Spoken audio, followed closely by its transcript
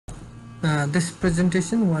This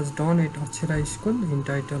presentation was done at Aksharaa School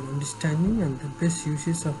entitled Understanding and the Best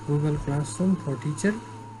Uses of Google Classroom for Teacher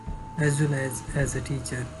as well as a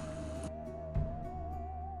teacher.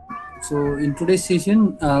 So in today's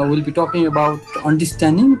session, we'll be talking about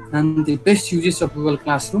understanding and the best uses of Google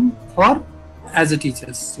Classroom for as a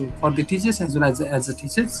teachers. So for the teachers as well as the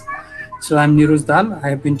teachers. So I'm Niroj Dal. I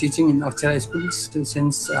have been teaching in Aksharaa School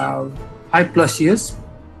since 5+ years.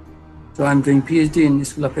 So I'm doing PhD in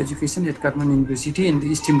School of Education at Kathmandu University in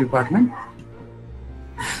the STEM department.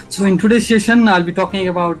 So in today's session, I'll be talking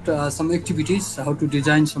about some activities, how to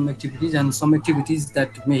design some activities and some activities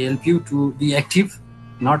that may help you to be active,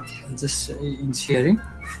 not just in sharing.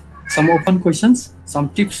 Some open questions, some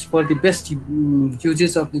tips for the best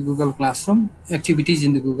uses of the Google Classroom, activities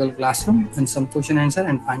in the Google Classroom, and some question answer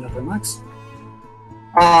and final remarks.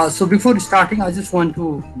 So before starting, I just want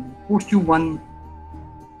to post you one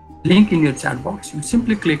link in your chat box. You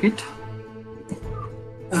simply click it,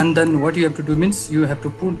 and then what you have to do means you have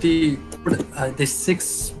to put the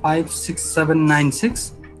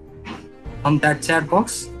 656796 on that chat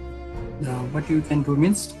box. What you can do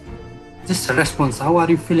means just a response. How are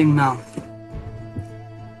you feeling now?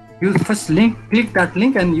 You first click that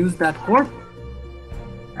link and use that code,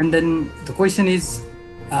 and then the question is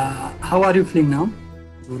how are you feeling now?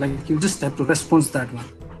 So like you just have to respond that one.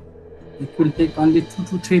 It will take only 2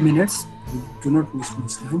 to 3 minutes. Do not waste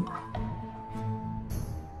much time.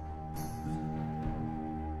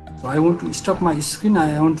 So I want to stop my screen.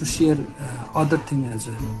 I want to share other thing as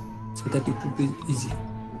well, so that it will be easy.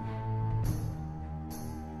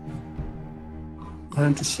 I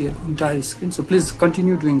want to share entire screen. So please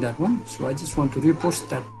continue doing that one. So I just want to repost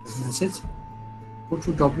that message. Go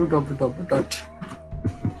to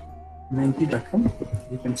www.menti.com.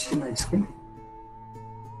 You can see my screen.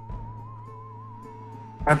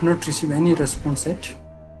 I have not received any response yet.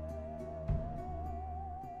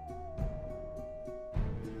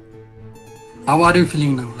 How are you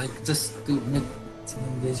feeling now? Like just to make it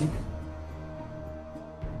engaging.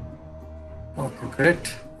 Okay,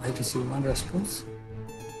 great. I received one response.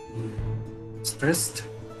 Stressed.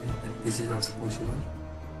 This is also possible.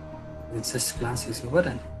 It's just class is over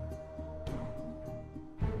and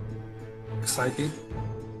excited.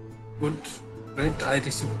 Good. Great. I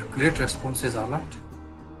received great responses a lot.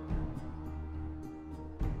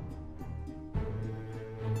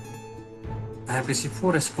 I have received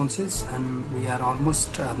 4 responses and we are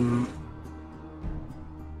almost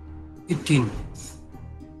 18.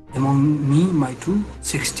 Among me, my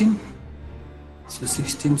 16. So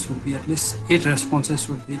 16 should be at least 8 responses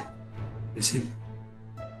would be received.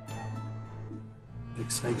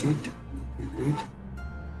 Excited. Great.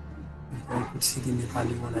 I could see the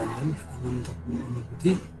Nepali one as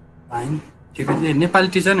well. Fine. Nepali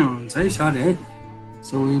teacher है sir है.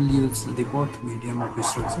 So we will use the both medium of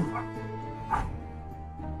instruction.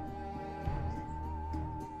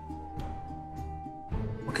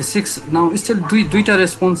 Okay, 6. Now still duita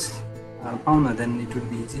response found, then it will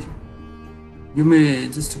be easy. You may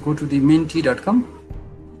just go to the menti.com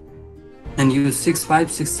and use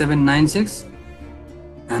 656796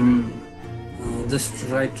 and just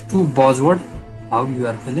write 2 buzzwords how you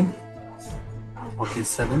are feeling. Okay,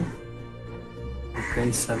 7.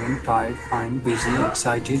 Okay, 7. Tired, fine, busy,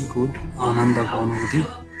 excited, good, ananda bhanuvati.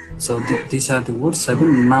 So these are the words.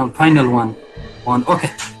 7. Now final one. Okay.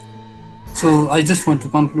 So I just want to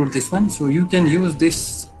conclude this one. So you can use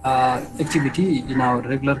this activity in our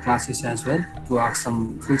regular classes as well to ask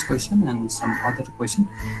some quiz question and some other question.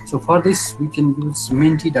 So for this we can use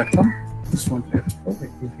menti.com. Just want to explore it.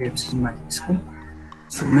 You have seen my screen.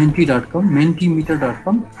 So menti.com,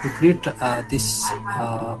 mentimeter.com to create this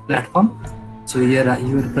platform. So here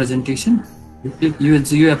your presentation. You click.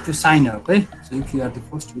 You have to sign up. Okay. So if you are the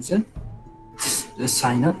first user, just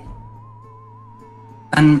sign up.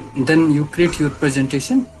 And then you create your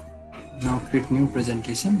presentation. Now create new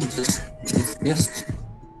presentation. Just yes.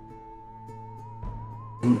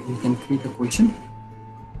 And you can create a question.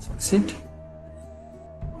 Succeed.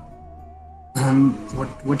 And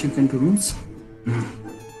what you can do means.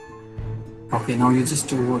 Okay, now you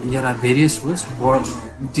just here are various words.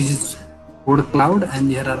 This is word cloud, and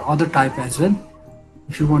here are other type as well.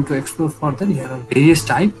 If you want to explore further, here are various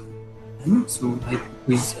type. So like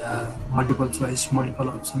with multiple choice, multiple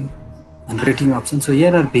option, and rating option. So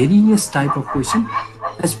here are various type of question.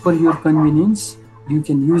 As per your convenience, you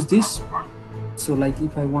can use this. So like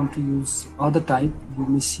if I want to use other type, you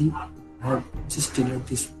may see I have just deleted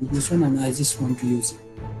this previous one and I just want to use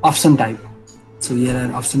option type. So here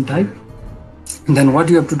are option type. And then what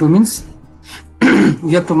you have to do means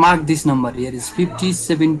you have to mark this number. Here is 50,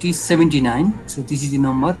 70, 79. So this is the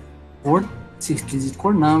number. code, 6-digit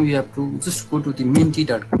code. Now you have to just go to the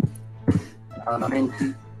menti.com.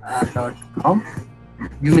 Menti.com.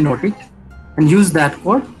 You may note it and use that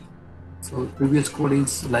code. So previous code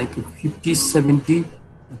is like 50, 70,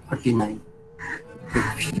 39.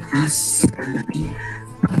 50, 70,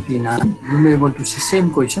 39. You may be able to see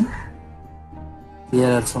same question.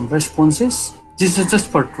 Here are some responses. This is just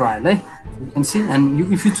for trial, eh? So you can see,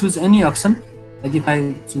 and if you choose any option, like if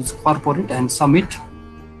I choose corporate and submit,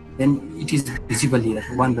 then it is visible here,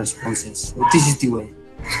 one responses. So this is the way.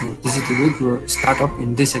 So this is the way to start up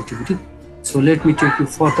in this activity. So let me take you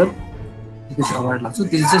further. So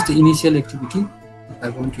this is just the initial activity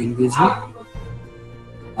I'm going to engage you.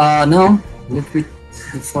 Now let me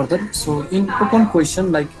go further. So in open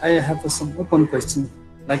question, like I have some open question,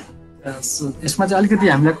 like यसमा चाहिँ अलिकति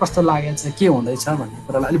हामीलाई कस्तो लागेको छ के हुँदैछ भन्ने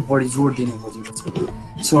कुरालाई अलिक बढी जोड दिने खोजेको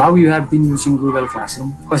छ. So how you have been using Google classroom,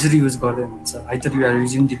 कसरी युज गर्दै हुनुहुन्छ, either you are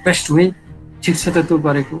using the best way, ठिक छ त त्यो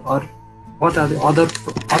गरेको, or what are the other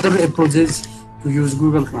approaches to use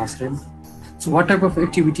Google Classroom. So what type of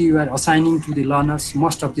activity you are assigning to the learners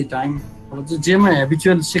most of the time. जेमा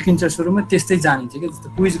habitual सिकिन्छ सुरुमा त्यस्तै जानिन्छ के, जस्तो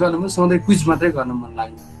क्विज गर्नुमा सधैँ क्विज मात्रै गर्न मन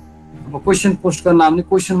लाग्यो. अब क्वेसन पोस्ट गर्न आउने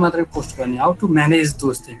क्वेसन मात्रै पोस्ट गर्ने. How to manage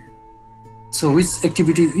those thing. So which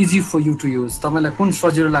activity is easy for you to use, तपाईँलाई कुन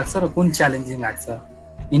सजिलो लाग्छ र कुन च्यालेन्जिङ लाग्छ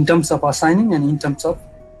in terms of असाइनिङ and in terms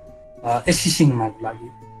of एसिसिङमा लागि.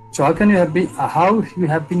 So how you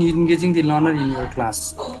have been engaging the learner in your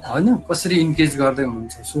class, हैन, कसरी इन्गेज गर्दै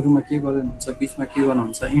हुनुहुन्छ, सुरुमा के गर्दै हुनुहुन्छ, बीचमा के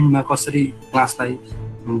गर्नुहुन्छ, एन्डमा कसरी क्लासलाई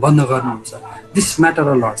बन्द गर्नुहुन्छ. दिस म्याटर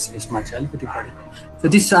अ लट्स यसमा चाहिँ अलिकति बढी. So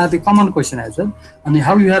this are the common question as well. अनि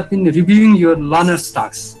how you have been reviewing your learners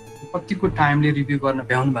task, कतिको टाइमले रिभ्यू गर्न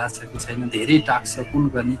भ्याउनु भएको छ कि छैन, धेरै टास्क छ,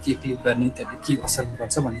 कुन गर्ने, के क्लिक गर्ने, त्यसले के असर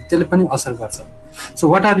गर्छ भन्ने त्यसले पनि असर गर्छ. So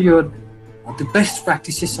what are your the best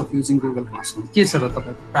practices of using Google Classroom? के छ र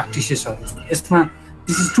तपाईको प्र्याक्टिसेसहरु यसमा?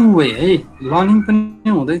 दिस इज टु वे है, लर्निङ पनि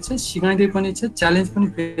हुँदैछ, सिकाइदै पनि छ, च्यालेन्ज पनि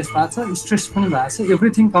फेस भएको छ, स्ट्रेस पनि भएको छ,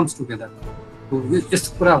 एभ्रिथिङ कम्स टुगेदर.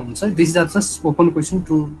 यस्तो कुरा हुन्छ. This are just open question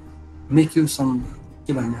to make you some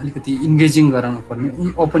के भन्ने अलिकति इन्गेजिङ गराउनु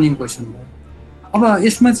पर्ने ओपनिङ क्वेसन हो. अब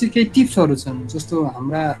यसमा चाहिँ केही टिप्सहरु छन्, जस्तो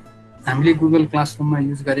हामीले गुगल क्लासरुममा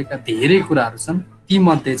युज गरेका धेरै कुराहरु छन्. ती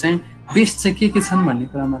मध्ये चाहिँ बेस्ट चाहिँ के छन् भन्ने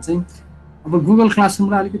कुरामा चाहिँ अब गुगल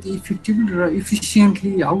क्लासरुमलाई अलिकति इफेक्टिभ र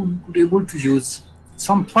efficiently how you could able to use.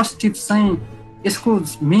 Some first tips चाहिँ यसको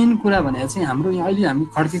मेन कुरा भनेको चाहिँ हाम्रो यहाँ अहिले हामी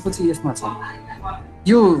खड्केको चाहिँ यसमा छ.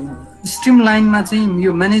 यो स्ट्रिम लाइनमा चाहिँ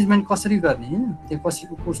यो म्यानेजमेन्ट कसरी गर्ने, त्यो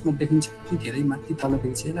कसैको कोर्समा देखिन्छ कि धेरै माथि तल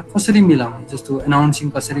देखिन्छ, यसलाई कसरी मिलाउने, जस्तो एनाउन्सिङ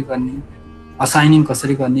कसरी गर्ने, असाइनिङ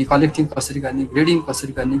कसरी गर्ने, कलेक्टिङ कसरी गर्ने, ग्रेडिङ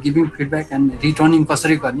कसरी गर्ने, गिभिङ फिडब्याक एन्ड रिटर्निङ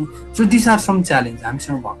कसरी गर्ने. So this are some challenge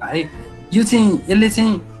हामीसँग भएको है. यो चाहिँ यसले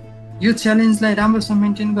चाहिँ यो च्यालेन्जलाई राम्रोसँग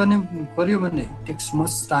मेन्टेन गर्ने गर्यो भने टेक्स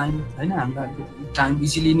मच टाइम, होइन, हामीलाई टाइम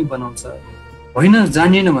इजिली नै बनाउँछ. होइन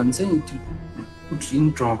जानिएन भने चाहिँ पुट इन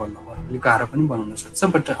ट्रबल, अलिक गाह्रो पनि बनाउन सक्छ.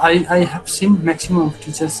 But I have seen maximum of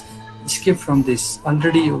teachers scape from this,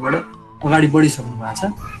 already योबाट अगाडि बढिसक्नु भएको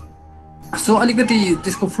छ. सो अलिकति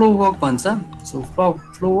त्यसको फ्लो वर्क भन्छ. सो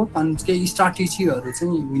फ्लो वर्क अनि केही स्ट्राटेजीहरू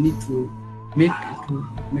चाहिँ we need to make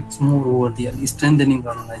more over the, अलिक स्ट्रेन्थनिङ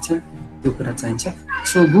गर्नलाई चाहिँ त्यो कुरा चाहिन्छ.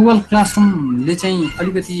 सो गुगल क्लासरुमले चाहिँ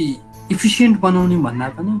अलिकति इफिसियन्ट बनाउने भन्दा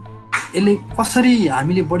पनि यसले कसरी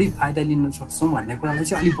हामीले बढी फाइदा लिन सक्छौँ भन्ने कुरालाई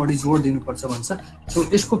चाहिँ अलिक बढी जोड दिनुपर्छ भन्छ. सो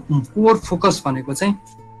यसको कोर फोकस भनेको चाहिँ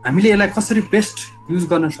हामीले यसलाई कसरी बेस्ट युज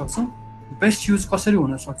गर्न सक्छौँ, बेस्ट युज कसरी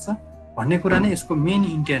हुनसक्छ भन्ने कुरा नै यसको मेन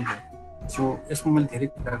इन्टेन्ट हो. सो यसमा मैले धेरै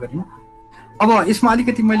कुरा गरिनँ. अब यसमा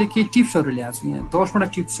अलिकति मैले केही टिप्सहरू ल्याएको छु. यहाँ 10वटा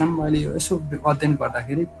टिप्स छन्. मैले यसो अध्ययन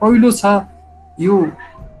गर्दाखेरि पहिलो छ यो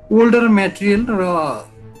ओल्डर मेटेरियल र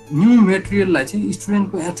न्यू मेटेरियललाई चाहिँ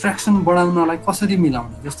स्टुडेन्टको एट्र्याक्सन बढाउनलाई कसरी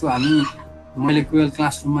मिलाउने. जस्तो मैले गुगल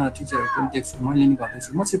क्लासरुममा टिचरहरू पनि देख्छु, मैले नि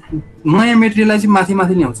गर्दैछु, म चाहिँ नयाँ मेटेरियललाई चाहिँ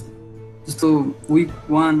माथि ल्याउँछु. जस्तो विक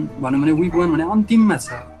 1 भनौँ भने विक 1 भने अन्तिममा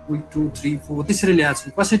छ, विक 2, 3, 4 त्यसरी ल्याएको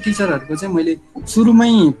छु. कसै टिचरहरूको चाहिँ मैले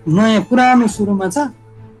सुरुमै नयाँ पुरानो सुरुमा छ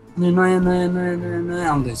अनि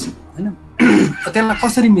नयाँ आउँदैछ, होइन. त्यसलाई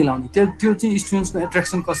कसरी मिलाउने, त्यो चाहिँ स्टुडेन्ट्सको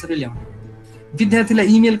एट्र्याक्सन कसरी ल्याउने, विद्यार्थीलाई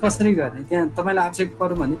इमेल कसरी गर्ने. त्यहाँ तपाईँलाई आवश्यक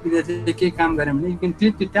पर्यो भने विद्यार्थीले केही काम गऱ्यो भने you can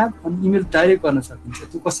click the tab अनि इमेल डाइरेक्ट गर्न सकिन्छ.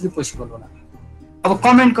 त्यो कसरी पोसिबल होला. अब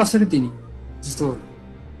कमेन्ट कसरी दिने, जस्तो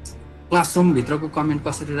क्लासरुमभित्रको कमेन्ट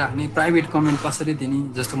कसरी राख्ने, प्राइभेट कमेन्ट कसरी दिने.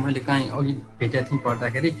 जस्तो मैले काहीँ अघि भेटेको थिएँ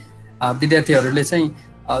पढ्दाखेरि विद्यार्थीहरूले चाहिँ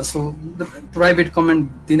सो प्राइभेट कमेन्ट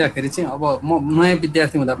दिँदाखेरि चाहिँ अब म नयाँ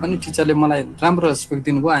विद्यार्थी हुँदा पनि टिचरले मलाई राम्रो रेस्पेक्ट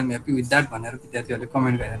दिनुभयो, आइ एम ह्याप्पी विथ द्याट भनेर विद्यार्थीहरूले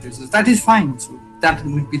कमेन्ट गरेको थियो. That is fine. So that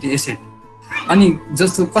will be the asset. अनि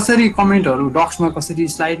जस्तो कसरी कमेन्टहरू डक्समा कसरी,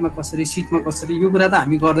 स्लाइडमा कसरी, सिटमा कसरी, यो कुरा त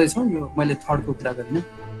हामी गर्दैछौँ. यो मैले थर्डको कुरा गरिनँ.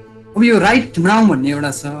 अब यो राइट नाउ भन्ने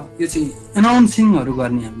एउटा छ, यो चाहिँ एनाउन्सिङहरू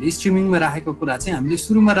गर्ने हामीले स्ट्रिमिङमा राखेको कुरा चाहिँ हामीले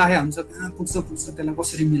सुरुमा राखे हुन्छ, कहाँ पुग्छ त्यसलाई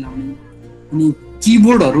कसरी मिलाउने, अनि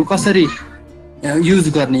किबोर्डहरू कसरी युज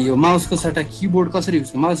गर्ने, यो माउसको सट्टा किबोर्ड कसरी युज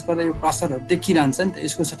गर्ने, माउस गर्दा यो कर्सरहरू देखिरहन्छ नि त,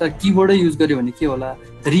 यसको सट्टा किबोर्डै युज गर्यो भने के होला,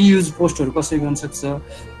 रियुज पोस्टहरू कसरी गर्न सक्छ,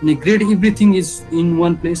 अनि grade everything is in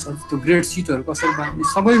one place, त्यो ग्रेड सिटहरू कसरी बनाउने,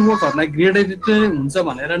 सबै वर्कहरूलाई ग्रेडेड हुन्छ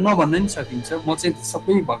भनेर नभन्न नि सकिन्छ। म चाहिँ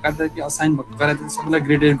सबै भएका कि असाइन गराएर सबैलाई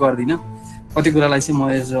ग्रेडेड गर्दिनँ, कति कुरालाई चाहिँ म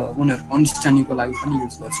एज उनीहरूको अन्डरस्ट्यान्डिङको लागि पनि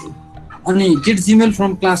युज गर्छु। अनि get Gmail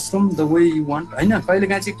from classroom the way you want, होइन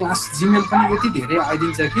कहिलेकाहीँ चाहिँ क्लास जिमेल पनि यति धेरै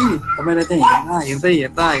आइदिन्छ कि तपाईँलाई चाहिँ हेर्दै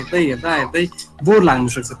हेर्दा हेर्दै हेर्दा हेर्दै बोर लाग्न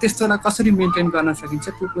सक्छ, त्यस्तोलाई कसरी मेन्टेन गर्न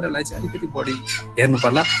सकिन्छ त्यो कुरालाई चाहिँ अलिकति बढी हेर्नु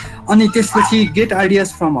पर्ला। अनि त्यसपछि गेट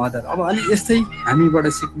आइडियाज फ्रम अदर, अब अलिक यस्तै हामीबाट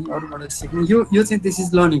सिक्ने अरूबाट सिक्ने, यो चाहिँ दिस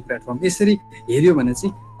इज लर्निङ प्लेटफर्म, यसरी हेऱ्यो भने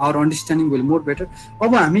चाहिँ our understanding will more better.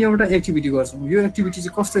 अब हामी एउटा एक्टिभिटी गर्छौँ, यो एक्टिभिटी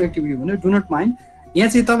चाहिँ कस्तो एक्टिभिटी भने डु नट माइन्ड, यहाँ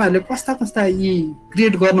चाहिँ तपाईँहरूले कस्ता कस्ता यी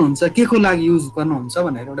क्रिएट गर्नुहुन्छ, के को लागि युज गर्नुहुन्छ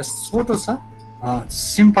भनेर एउटा छोटो छ,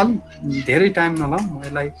 सिम्पल, धेरै टाइम नलाऊ, म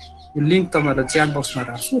यसलाई यो लिङ्क तपाईँहरू च्याट बक्समा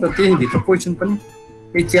राख्छु र त्यहीँभित्र क्वेसन पनि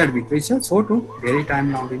त्यही च्याटभित्रै छ, छोटो, धेरै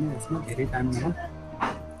टाइम लाउँदैन यसमा, धेरै time नलाऊ,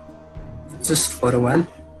 just for a while.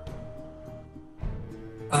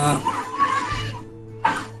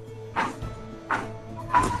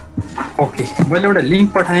 Okay, मैले एउटा लिङ्क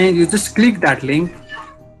पठाएँ, you just click that link,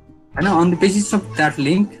 होइन, on the basis of that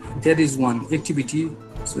link there is one activity.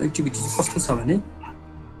 So activity चाहिँ कस्तो छ भने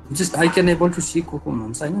just I can able to see को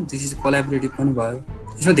हुनुहुन्छ, होइन, दिस इज कोलाबोरेटिभ पनि भयो,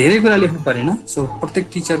 यसमा धेरै कुरा लेख्नु परेन। सो प्रत्येक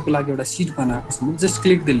टिचरको लागि एउटा सिट बनाएको छु, जस्ट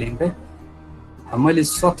क्लिक द लिङ्क है। मैले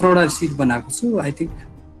 17वटा सिट बनाएको छु, आई थिङ्क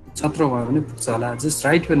 17 भयो भने पुग्छ होला। जस्ट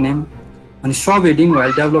राइट युर नेम, अनि सब heading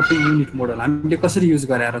while developing unit model हामीले कसरी युज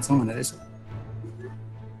गरेर छौँ भनेर यसो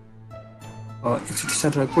एकचोटि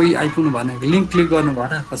सर कोही आइपुग्नु भएन, लिङ्क क्लिक गर्नु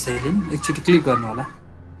भएन कसैले, एकचोटि क्लिक गर्नु होला,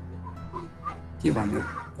 के भन्यो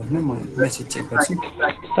भने म मेसेज चेक गर्छु।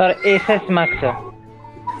 सर एसएस माग्छ,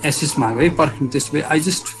 एसएस माग है, पर्खिनु, त्यसो भए आई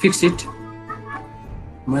जस्ट फिक्स इट,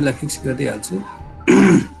 मैले फिक्स गरिदिइहाल्छु।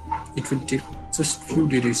 It will take just few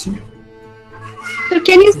duration. So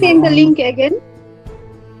can you send the link again?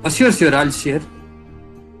 Sure, I'll share.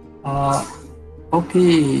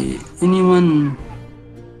 Okay, anyone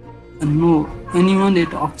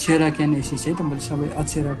at Akshara can assist है, तो मैले सबै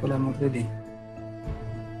अक्षराको लागि मात्रै दिएँ।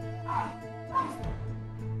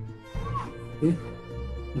 Okay,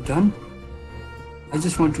 done. I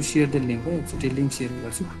just want to share the link, है, एकचोटि link share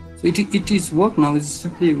गर्छु। So it is work now, it's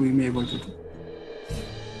simply we may able to do.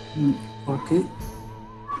 Okay,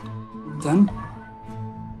 done.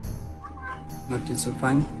 That is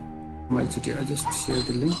fine. I just share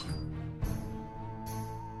the link.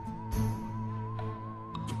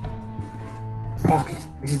 Okay,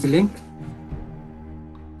 this is the link.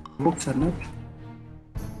 Books are not.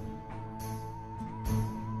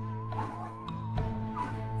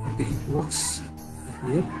 Okay, it works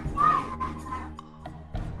here.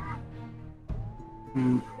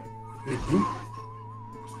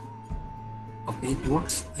 Okay, it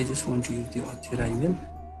works. I just want to use the Aksharaa email.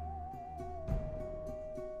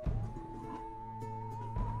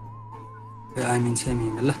 I'm in same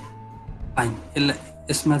email. Fine.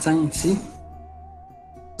 यसमा चाहिँ see,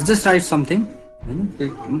 just write something.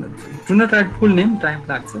 Do not write full name, time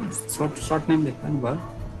लाग्छ, short name लेख्दा नि भयो।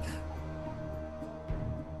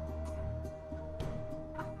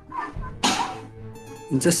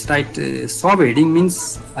 Just write subheading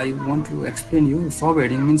means, I want to explain you,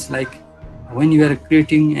 subheading means like when you are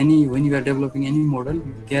creating when you are developing any model,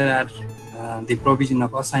 there are the provision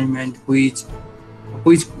of assignment, quiz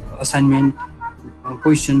assignment,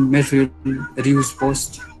 question, material, reviews,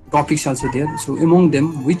 post, topics also there. So among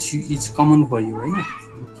them, which is common for you, right?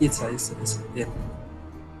 It's there.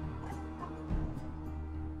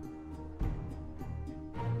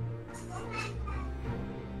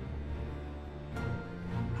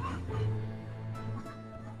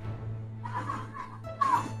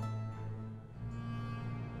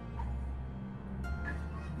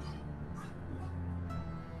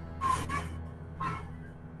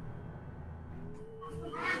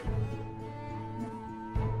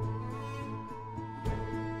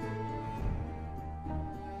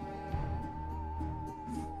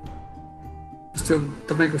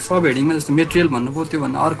 तपाईको सब हेडिङमा जस्तो material भन्नुभयो, त्यो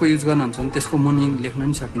भन्दा अर्को use गर्नुहुन्छ भने त्यसको meaning लेख्न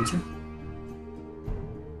पनि सकिन्छ।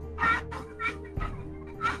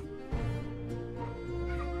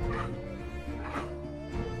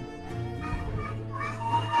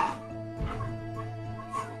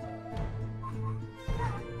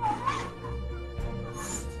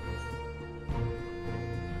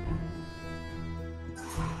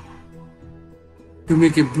 तिमी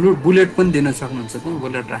के बुलेट पनि दिन सक्नुहुन्छ त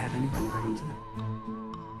बुलेट राखेर नि भन्न सक्नुहुन्छ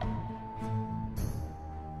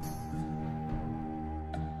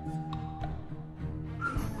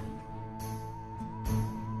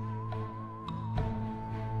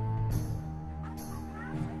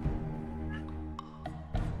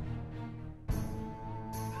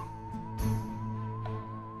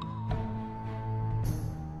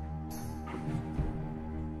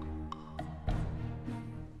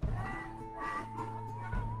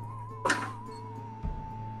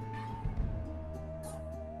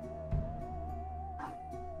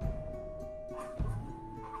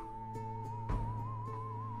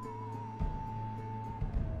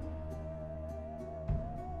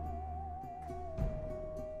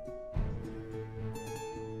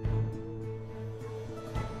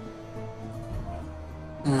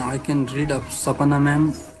I can read of Sapana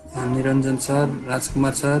ma'am, Niranjan sir,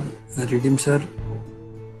 Rajkumar sir, Redim sir,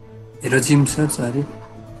 Rajim sir, sorry,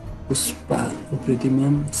 Puspa, Upriti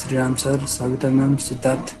ma'am, Sriram sir, Savita ma'am,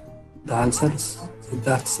 Siddharth Dal sir,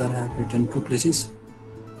 Siddharth sir have written 2 places.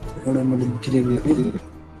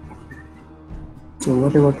 So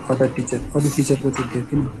what about other teacher? Other teacher what did they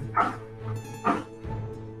do?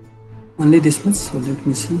 Only this much, so let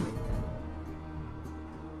me see.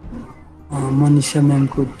 Manisha ma'am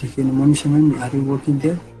could take in. Manisha ma'am, are you working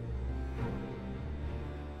there?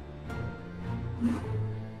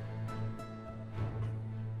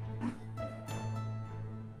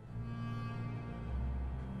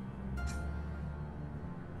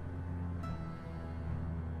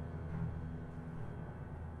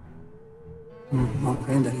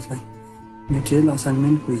 Okay, that is fine. Material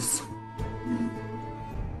assignment quiz.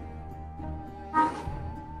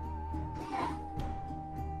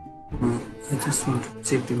 I just want to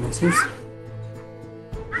check the message.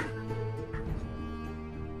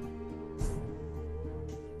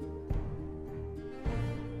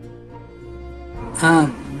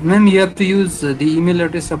 Ma'am, you have to use the email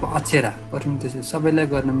address of Aksharaa. सबैलाई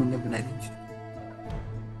गर्न मिल्ने बनाइदिन्छु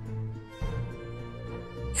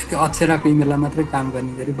यसको अक्षराको इमेलमा मात्रै काम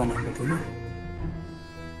गर्ने गरी बनाएको थियो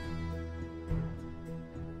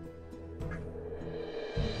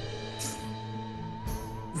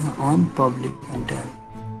on public content.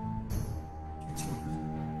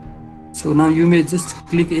 So now you may just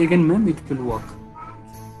click again ma'am, it will work.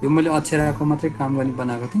 यो मैले अक्षराको मात्रै काम गर्ने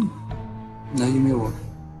बनाएको थिएँ. Now you may work.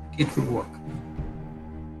 It will work.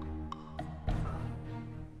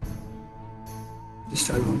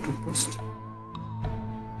 Just I want to post.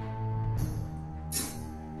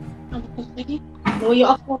 यो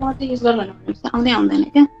अफको मात्रै युज गर्न भन्नुहुन्छ आउँदै आउँदैन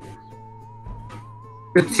के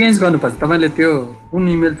त्यो चेन्ज गर्नुपर्छ तपाईले त्यो कुन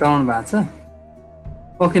इमेल चलाउनु भएको छ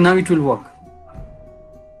okay now it will work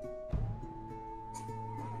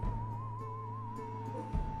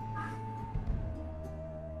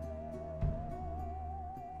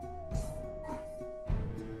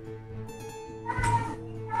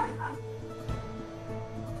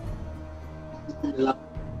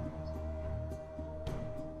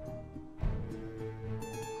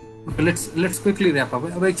let's quickly wrap up.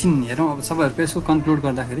 अब एकछिन हेरौँ अब सबैहरुको यसको कन्क्लुड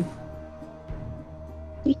गर्दाखेरि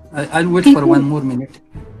I'll wait for 1 more minute.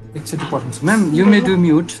 एकचोटि पठाउँछु ma'am you may do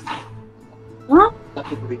mute.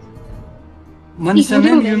 Manisha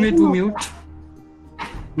ma'am you may do mute.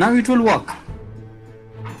 Now it will work.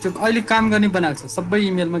 त्यो अहिले काम गर्ने बनाएको छ सबै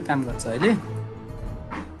इमेलमा काम गर्छ अहिले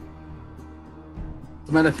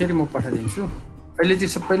तपाईलाई फेरि म पठाइदिन्छु अहिले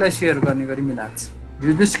चाहिँ सबैलाई शेयर गर्ने गरी मिलाएको छ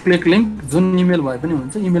You just click link, जुन email भए पनि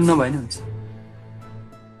हुन्छ, email नभए पनि हुन्छ.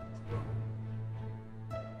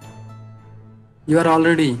 You are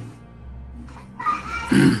already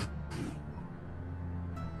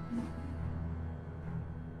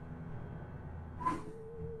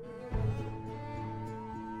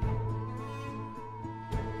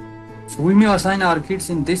So we may assign our kids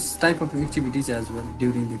in this type of activities as well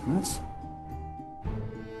during the class.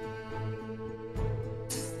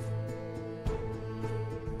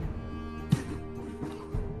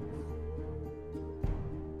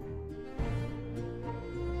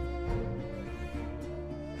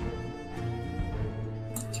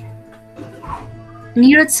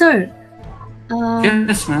 Neeraj sir,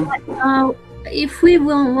 Yes, ma'am. If we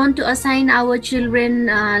want to assign our children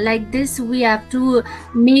like this, we have to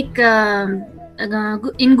make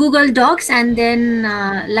in Google Docs and then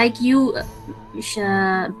like you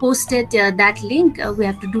posted that link, we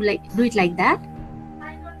have to do it like that.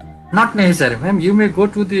 Not necessary, ma'am. You may go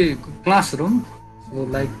to the classroom. So,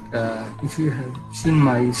 like if you have seen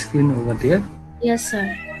my screen over there. Yes,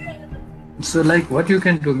 sir. So, like what you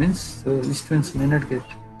can do means, so students may not get.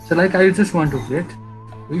 So, like I just want to create.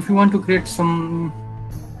 If you want to create some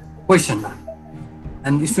question,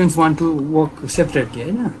 and students want to work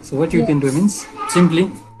separately, right? So what you can do means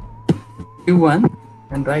simply Q1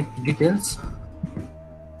 and write details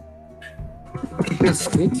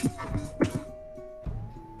to it,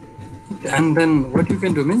 and then what you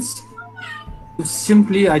can do means you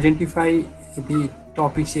simply identify the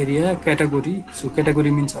topics area category. So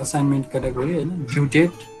category means assignment category and due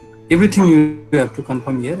date, everything you have to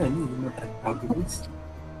confirm here, and you know that how to do this.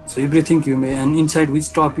 So everything you may, and inside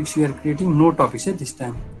which topics you are creating, no topics at this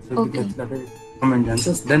time. So Okay. you get the comment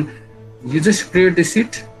answers. Then you just create the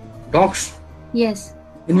sheet docs. Yes.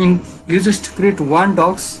 And you just create one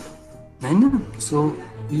docs. So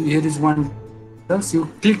here is one docs. You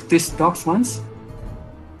click this docs once,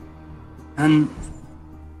 and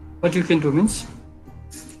what you can do means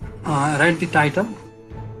write the title.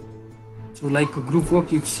 So like group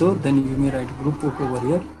work, if so, then you may write group work over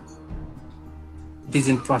here. It is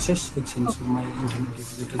in process. It seems my internet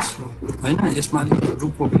is a little slow. Just mark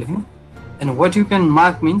group work. And what you can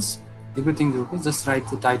mark means everything is okay. Just write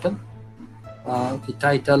the title. The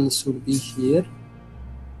title should be here.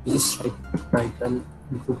 This title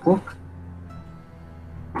group work.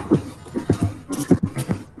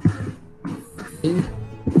 Okay.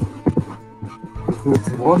 Group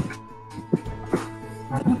work.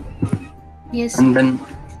 Yes. And then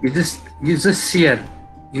you just share.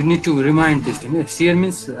 You need to remind this thing. Share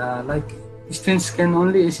means like students can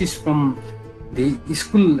only assist from the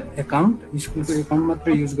school account. School account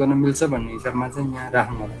मात्र use गर्न मिल्छ भन्ने हिसाबमा चाहिँ यहाँ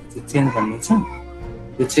राख्नु होला. त्यो चेन्ज भन्ने छ.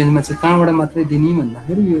 त्यो चेन्जमा चाहिँ कहाँबाट मात्रै दिने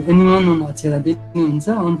भन्दाखेरि यो एनिमन अन अक्षरा दिनु हुन्छ,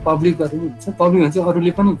 अन पब्लिक गर्नु हुन्छ. पब्लिक भने चाहिँ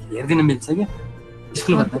अरूले पनि हेर्दिन मिल्छ के.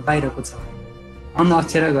 स्कुल भन्दा बाहिरको छ. अन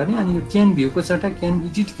अक्षरा गर्ने अनि यो क्यान भ्यूको चटा क्यान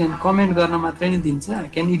एडिट क्यान कमेन्ट गर्न मात्रै नै दिन्छ.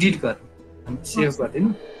 क्यान एडिट गर्ने. अनि सेभ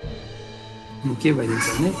गर्दिनु. के भइदिन्छ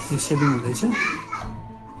भने यो सेभिङ हुँदैछ.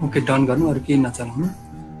 ओके डन गर्नु, अरू केही नचलाउनु.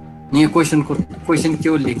 यहाँ क्वेसन के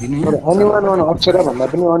हो लेखिदिनु. एनिमन अन अक्षरा भन्दा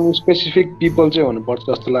पनि अनि स्पेसिफिक पिपल चाहिँ हुनुपर्छ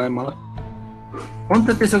जस्तो लाग्यो मलाई. हुन्छ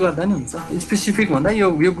त्यसो गर्दा नि हुन्छ. स्पेसिफिक भन्दा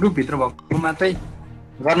यो ग्रुपभित्र भएको मात्रै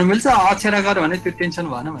गर्नु मिल्छ. अक्षरा गर्यो भने त्यो टेन्सन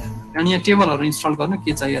भएन भनेर. अनि यहाँ टेबलहरू इन्स्टल गर्नु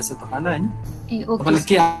के चाहिएको छ तपाईँलाई होइन. तपाईँलाई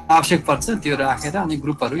के आवश्यक पर्छ त्यो राखेर अनि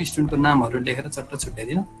ग्रुपहरू स्टुडेन्टको नामहरू लेखेर चट्ट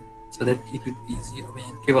छुट्याइदिनु. So that it will be easy. अब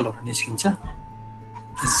यहाँ टेबलहरू निस्किन्छ.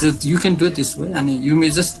 So you can do it this way. अनि you may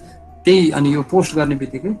just त्यही अनि यो पोस्ट गर्ने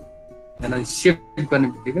बित्तिकै यसलाई सेभ गर्ने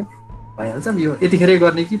बित्तिकै भइहाल्छ. अब यो यतिखेरै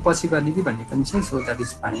गर्ने कि पछि गर्ने कि भन्ने पनि छ. So that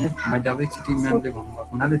is fine. मैले अब एकचोटि म्यामले भन्नुभएको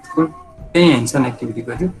हुनाले त्यही हेन्सन एक्टिभिटी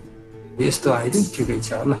गर्यो. यस्तो आइदियो ठिकै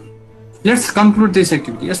छ ल. Let's conclude this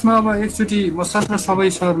activity. यसमा अब एकचोटि म सबै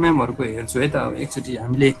सर म्यामहरूको हेर्छु है त. अब एकचोटि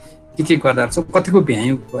हामीले के गर्दा रहेछ कतिको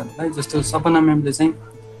भ्यायौँ भन्नलाई. जस्तो सपना म्यामले चाहिँ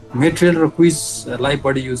मेटेरियल र क्विजलाई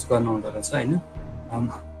बढी युज गर्नुहुँदो रहेछ होइन.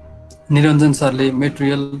 निरञ्जन सरले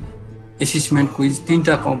मेटेरियल एसेसमेन्ट क्विज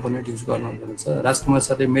तीनटा कम्पोनेन्ट युज गर्नुहुँदो रहेछ. राजकुमार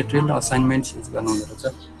सरले मेटेरियल र असाइनमेन्ट युज गर्नुहुँदो रहेछ.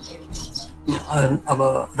 अब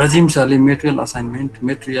रजिम सरले मेटेरियल असाइनमेन्ट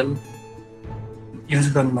मेटेरियल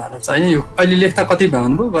युज गर्नुभएको रहेछ होइन. यो अहिले लेख्दा कति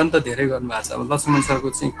भन्नुभयो गर्नु त धेरै गर्नुभएको छ. अब लक्ष्मण सरको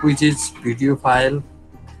चाहिँ quizzes video file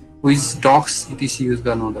quiz ducks इटिसी use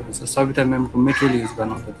गर्नुहुँदो रहेछ. सविता म्यामको मेटेरियल युज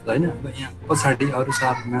गर्नुहुँदो रहेछ होइन. अब यहाँ पछाडि अरू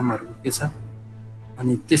सर म्यामहरूको के छ.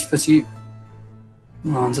 अनि त्यसपछि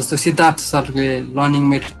जस्तो सिद्धार्थ सरले लर्निङ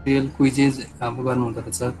मेटेरियल क्विजेस अब गर्नुहुँदो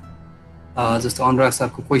रहेछ. जस्तो अनुराग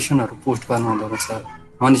सरको क्वेसनहरू पोस्ट गर्नुहुँदो रहेछ.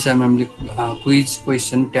 मनिषा म्यामले क्विज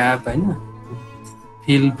क्वेसन ट्याब होइन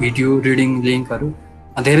फिल भिडियो रिडिङ लिङ्कहरू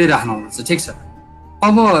धेरै राख्नुहुँदो रहेछ. ठिक छ.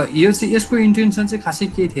 अब यो चाहिँ यसको इन्टेन्सन चाहिँ खासै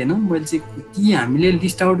केही थिएन. मैले चाहिँ ती हामीले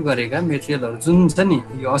लिस्ट आउट गरेका मेटेरियलहरू जुन छ नि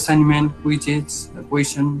यो assignment quizzes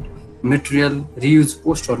question material reuse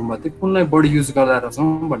पोस्टहरूमध्ये कुनलाई बढी युज गर्दा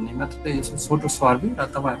रहेछौँ भन्ने मात्रै यसो छोटो सर्भे र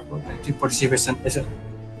तपाईँहरूको एक्टिभ पार्टिसिपेसन यसो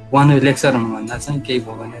वान वे लेक्चर हुनुभन्दा चाहिँ केही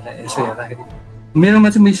भयो भनेर यसो हेर्दाखेरि मेरोमा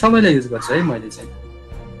चाहिँ मैले सबैलाई युज गर्छु है. मैले चाहिँ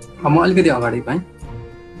म अलिकति अगाडि पाएँ.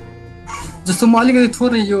 जस्तो म अलिकति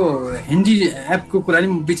थोरै यो हिन्दी एपको कुरा नि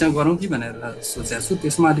बिचमा गरौँ कि भनेर सोचेको छु.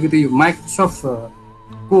 त्यसमा अलिकति यो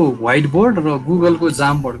माइक्रोसफ्टको व्हाइट बोर्ड र गुगलको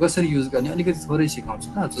जाम बोर्ड कसरी युज गर्ने अलिकति थोरै सिकाउँछु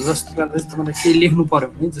ल. जस्तो गर्दा तपाईँलाई केही लेख्नु पर्यो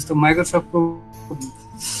भने जस्तो माइक्रोसफ्टको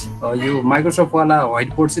यो माइक्रोसफ्टवाला व्हाइट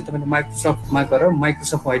बोर्ड चाहिँ तपाईँले माइक्रोसफ्टमा गएर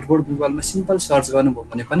माइक्रोसफ्ट व्हाइट बोर्ड गुगलमा सिम्पल सर्च गर्नुभयो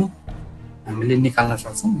भने पनि हामीले निकाल्न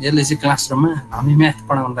सक्छौँ. यसले चाहिँ क्लासरुममा हामी म्याथ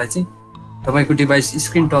पढाउनलाई चाहिँ तपाईँको डिभाइस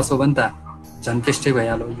स्क्रिन टच हो भने त झन् त्यस्तै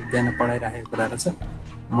भइहाल्यो. यो बिहान पढाइराखेको कुरा रहेछ.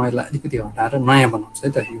 म यसलाई अलिकति हटाएर नयाँ बनाउँछु है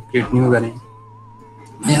त. यो क्रिएट न्यू गरेँ.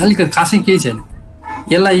 अलिकति खासै केही छैन.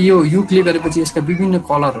 यसलाई यो क्लिक गरेपछि यसका विभिन्न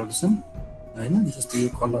कलरहरू छन् होइन. जस्तो यो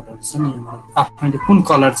कलरहरू छन्. आफूले कुन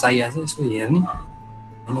कलर चाहिएको छ यसको हेर्ने.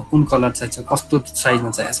 अब कुन कलर चाहिन्छ कस्तो साइजमा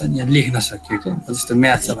चाहिएको छ यहाँ लेख्न सक्यो क्या. जस्तो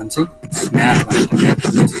म्याथ छ भने चाहिँ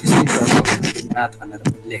म्याथ भनेर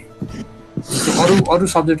लेखेँ. अरू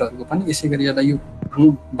सब्जेक्टहरुको पनि यसै गरी यसलाई यो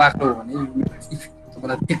बाक्लो हो भने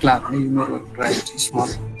तपाईँलाई एक्ला भने यो मेरो राइट स्मल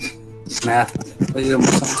म्याथ यो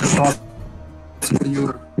मसँग यो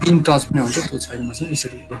पिन टच पनि हुन्छ त्यो छैन मसँग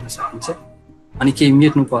यसरी लेख्न सकिन्छ अनि केही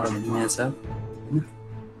मेट्नु पर्यो भने यहाँ छ हैन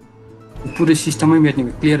पुरै सिस्टमै मेट्ने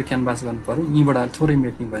क्लियर क्यानभास गर्नु पर्यो यहीँबाट थोरै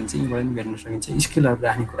मेट्ने भने चाहिँ यहीँबाट पनि मेट्न सकिन्छ स्किलहरु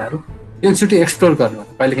राख्ने कुराहरु एकचोटि एक्सप्लोर गर्नु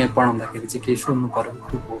कहिलेकाहीँ पढाउँदाखेरि चाहिँ केही सोध्नु पर्यो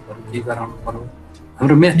ग्रुपहरु केही गराउनु पर्यो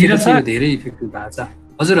हाम्रो म्याथतिर चाहिँ धेरै इफेक्टिभ भएको छ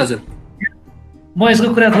हजुर हजुर म यसको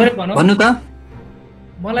कुरा थोरै भन्नु त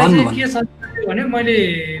मलाई चाहिँ के छ भने मैले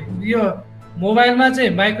यो मोबाइलमा चाहिँ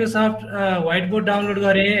माइक्रोसफ्ट व्हाइट बोर्ड डाउनलोड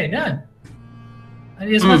गरे हैन अनि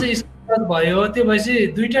यसमा चाहिँ स्क्रिन भयो त्यो भएपछि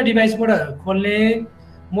दुईटा डिभाइसबाट खोल्ने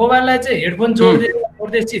मोबाइललाई चाहिँ हेडफोन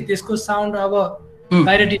जोड्दैछि त्यसको साउन्ड अब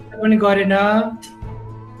बाहिर डिस्प्ले पनि गरेन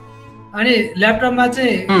अनि ल्यापटपमा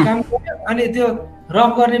चाहिँ काम गर्यो अनि त्यो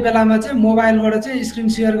रफ गर्ने बेलामा चाहिँ मोबाइलबाट चाहिँ स्क्रिन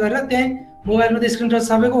शेयर गरेर त्यही मोबाइलमा त स्क्रिन टच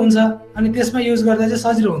सबैको हुन्छ अनि त्यसमा युज गर्दा चाहिँ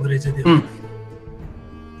सजिलो हुँदो रहेछ त्यो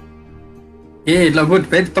ए ल गुड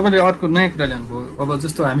फेरि तपाईले अर्को नयाँ कुरा ल्याउनुभयो अब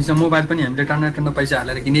जस्तो हामीसँग मोबाइल पनि हामीले टन्न पैसा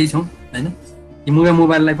हालेर किनेकै छौँ हैन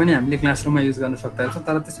मोबाइललाई पनि हामीले क्लासरुममा युज गर्न सक्दा छ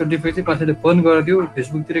तर त्यसको डिफेक्ट चाहिँ कसैले फोन गरिदियो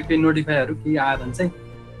फेसबुकतिर केही नोटिफाईहरु केही आयो भने चाहिँ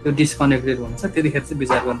त्यो डिस्कनेक्टेड हुन्छ त्यतिखेर चाहिँ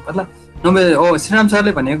विचार गर्नु पर्ला नभए श्रीराम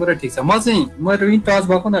सरले भनेको कुरा ठिक छ मेरो यही टच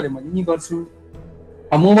भएको हुनाले मैले यही गर्छु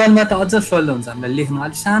मोबाइलमा त अझ सजिलो हुन्छ हामीलाई लेख्न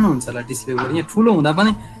अलिक सानो हुन्छ होला डिस्प्लेबाट यहाँ ठुलो हुँदा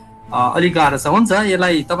पनि अलिक गाह्रो छ हुन्छ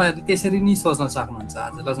यसलाई तपाईहरुले त्यसरी नै सोच्न सक्नुहुन्छ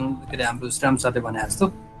आज के अरे हाम्रो श्रीराम सरले भने जस्तो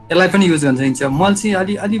यसलाई पनि युज गर्न सकिन्छ मैले चाहिँ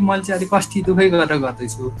अलि कष्टी दुखै गरेर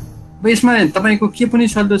गर्दैछु अब यसमा तपाईको के पनि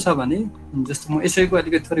सजिलो छ भने जस्तो म यसैको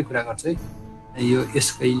अलिकति थोरै कुरा गर्छु है यो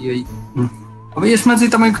यसकै यही अब यसमा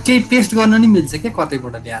चाहिँ तपाईको केही पेस्ट गर्न नि मिल्छ के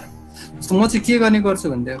कतैबाट ल्याएर जस्तो म चाहिँ के गर्ने गर्छु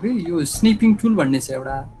भन्दाखेरि यो स्निपिङ टुल भन्ने छ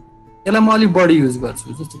एउटा यसलाई म अलि बढी युज गर्छु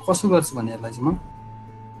जस्तो कसो गर्छु भने यसलाई चाहिँ म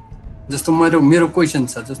जस्तो मेरो क्वेशन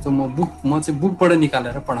छ जस्तो म चाहिँ बुकबाट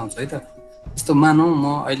निकालेर पढाउँछु है त जस्तो मानौ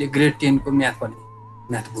म अहिले ग्रेड 10 को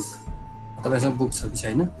म्याथ बुक तपाईसँग बुक छ कि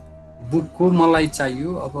छैन बुकको मलाई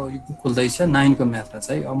चाहियो अब यो बुक खोल्दैछ 9 को म्याथ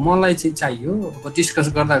चाहिँ अब मलाई चाहिँ चाहियो अब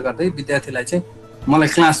डिस्कस गर्दा गर्दै विद्यार्थीलाई चाहिँ मलाई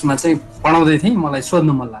क्लासमा चाहिँ पढाउँदै थिएँ मलाई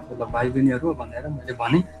सोध्नु मन लाग्यो ल भाइ बहिनीहरु भनेर मैले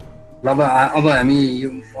भने ल अब हामी यो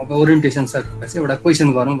अब ओरिएन्टेसन सकेपछि एउटा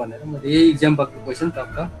क्वेशन गरौँ भनेर मैले यही एक्जाम्पलको क्वेशन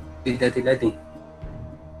टक्क विद्यार्थीलाई दिएँ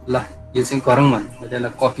ल यो चाहिँ गरौँ भने मैले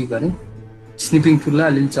यसलाई कपी गरेँ स्निपिङ टुललाई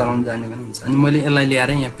अलिअलि चलाउन जाने भने हुन्छ अनि मैले यसलाई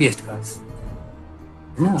ल्याएर यहाँ पेस्ट गर्छु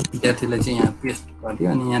हैन विद्यार्थीलाई चाहिँ यहाँ पेस्ट गरिदियो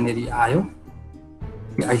अनि यहाँनेर आयो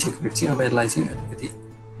आइसकेपछि अब यसलाई चाहिँ अलिकति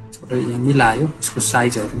छोटो यहाँ मिलायो यसको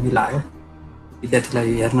साइजहरु मिलायो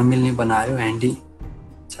विद्यार्थीलाई हेर्न मिल्ने बनायो ह्यान्डी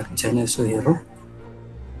छ कि छैन यसो हेरौँ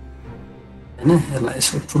हैन यसलाई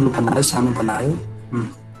यसो ठुलो बनायो सानो बनायो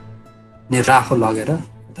अनि राखो लगेर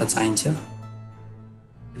यता चाहिन्छ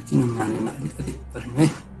किन मानेन अलिकति गरौँ है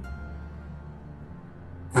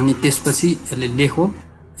अनि त्यसपछि यसले लेखो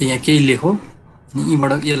यहाँ केही लेखो अनि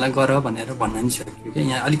यहीँबाट यसलाई गर भनेर भन्न नि सक्यो क्या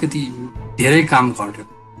यहाँ अलिकति धेरै काम गर्यो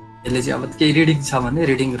यसले चाहिँ अब केही रिडिङ छ भने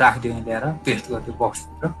रिडिङ राखिदियो यहाँ ल्याएर पेस्ट गरिदियो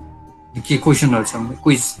बक्सभित्र के क्वेसनहरु छ भने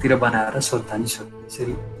क्विजतिर बनाएर सोध्दा नि सक्यो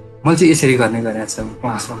यसरी मैले चाहिँ यसरी गर्ने गरेको छ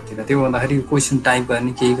क्लासरुमतिर त्यो भन्दाखेरि क्वेसन टाइप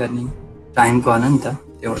गर्ने केही गर्ने टाइम गर्न नि त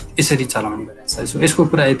त्यो यसरी चलाउने गरेको छ यसको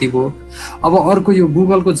कुरा यति भयो अब अर्को यो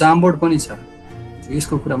गुगलको जामबोर्ड पनि छ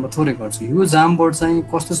यसको कुरा म थोरै गर्छु यो जामबोर्ड चाहिँ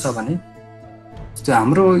कस्तो छ भने त्यो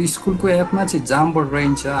हाम्रो स्कुलको एपमा चाहिँ जामबोर्ड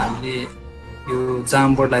रहन्छ हामीले यो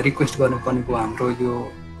जामबोर्डलाई रिक्वेस्ट गर्नुपर्नेको हाम्रो यो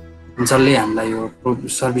जसले हामीलाई यो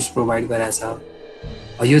सर्भिस प्रोभाइड गराएको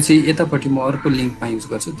छ यो चाहिँ यतापट्टि म अर्को लिङ्कमा युज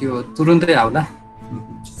गर्छु त्यो तुरुन्तै आउला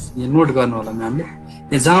यो नोट गर्नु होला म्यामले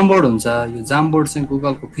यो जामबोर्ड हुन्छ यो जामबोर्ड चाहिँ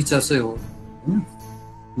गुगलको फिचर चाहिँ हो हैन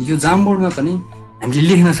यो जामबोर्डमा पनि हामीले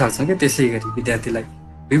लेख्न सक्छौँ क्या त्यसै गरी विद्यार्थीलाई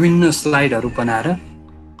विभिन्न स्लाइडहरु बनाएर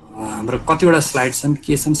हाम्रो कतिवटा स्लाइड छन्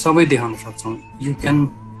के छन् सबै देखाउन सक्छौँ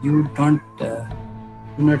you don't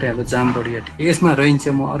have a जामबोर्ड yet यसमा रहन्छ म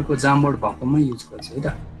अर्को जामबोर्ड भएकोमै युज गर्छु है त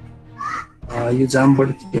यो जामबोर्ड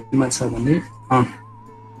केमा छ भने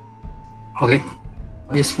ओके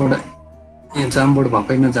यसबाट यो जामबोर्ड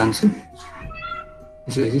भएकैमा जान्छु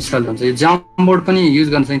यसो सल्ट हुन्छ यो जामबोर्ड पनि युज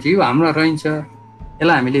गर्न सकिन्छ यो हाम्रो रहन्छ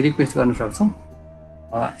यसलाई हामीले रिक्वेस्ट गर्न सक्छौँ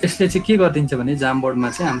यसले चाहिँ के गरिदिन्छ भने जामबोर्डमा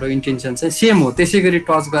चाहिँ हाम्रो इन्टेन्सन चाहिँ सेम हो त्यसै गरी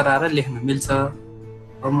टच गराएर लेख्न मिल्छ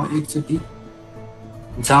अब म एकचोटि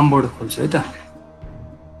जामबोर्ड खोल्छु है त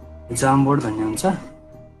जामबोर्ड भन्ने हुन्छ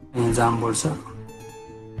यहाँ जामबोर्ड छ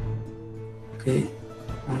ओके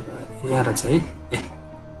यहाँ रहेछ है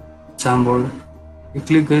जामबोर्ड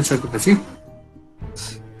क्लिक गरिसकेपछि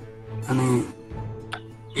अनि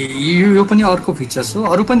यो पनि अर्को फिचर्स हो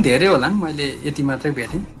अरू पनि धेरै होला नि मैले यति मात्रै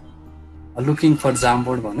भेटेँ लुकिङ फर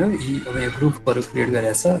जामबोर्ड भन्यो अब यहाँ ग्रुपहरु क्रिएट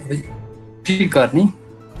गरेको छ क्लिक गर्ने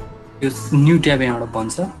यो न्यू ट्याब यहाँबाट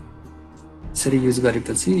बन्छ यसरी युज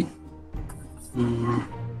गरेपछि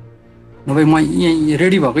नभए म यहाँ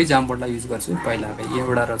रेडी भएकै जामबोर्डलाई युज गर्छु पहिलाकै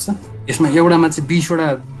एउटा रहेछ यसमा एउटामा चाहिँ 20 वटा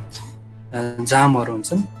जामहरू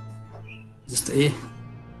हुन्छन् जस्तो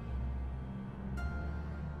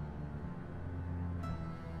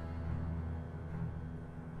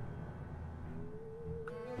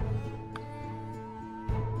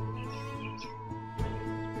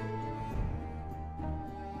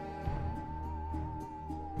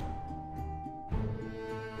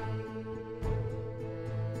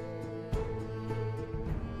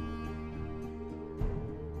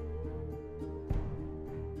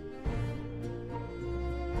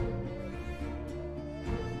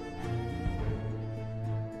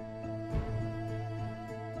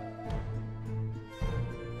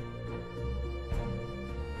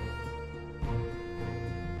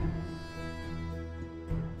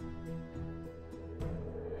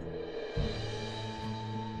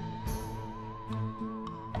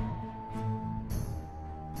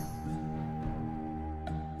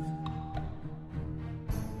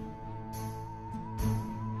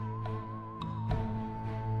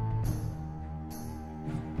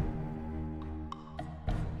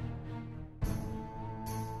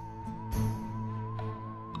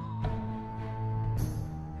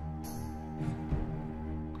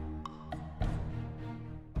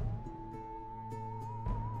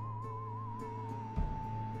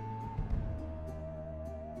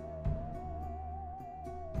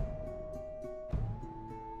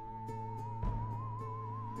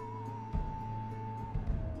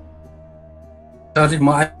सरी म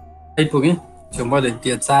आइपुगेँ त्यो मैले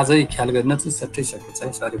त्यो चार्जै ख्याल गरिन चाहिँ सट्टै सकेको छ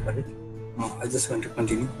है सरी परे I just want to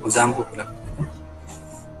continue म जामको कुरा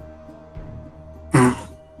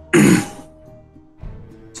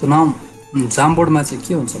सो नाउ जामबोर्डमा चाहिँ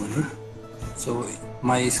के हुन्छ भने so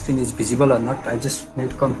my screen is visible or not I just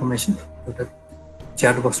need confirmation एउटा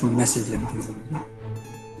च्याट बक्समा मेसेज ल्याउनु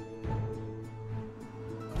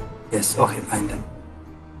यस ओके फाइन देन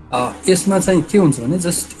यसमा चाहिँ के हुन्छ भने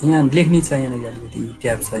जस्ट यहाँ लेख्ने छ यहाँनिर अलिकति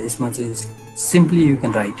ट्याब छ यसमा चाहिँ simply you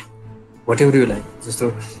can right what ever you like जस्तो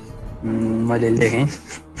मैले लेखेँ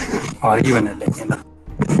हरि भनेर लेखेँ ल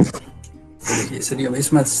यसरी अब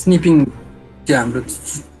यसमा स्निपिङ त्यो हाम्रो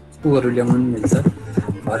उहरू ल्याउनु पनि मिल्छ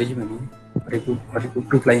हरि भने हरिको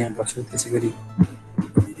ग्रुपलाई यहाँ बस्छु त्यसै गरी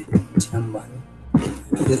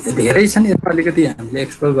धेरै छन् यसमा अलिकति हामीले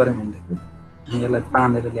एक्सप्लोर गऱ्यौँ भनेदेखि यसलाई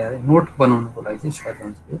तानेर ल्याएर नोट बनाउनुको लागि चाहिँ सजिलो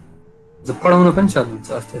हुन्छ पढाउन पनि सजिलो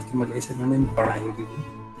हुन्छ अस्ति अस्ति मैले यसरी नै पढाएँ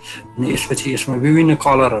अनि यसपछि यसमा विभिन्न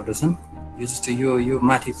कलरहरू छन् यो जस्तो यो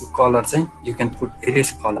माथिको कलर चाहिँ you can put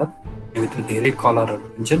various colour यहाँभित्र धेरै कलरहरू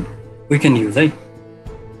हुन्छन् वी क्यान युज है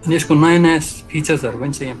अनि यसको नयाँ नयाँ फिचर्सहरू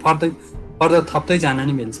पनि छ यहाँ फर्दर थप्दै जान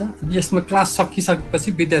नि मिल्छ अनि यसमा क्लास सकिसकेपछि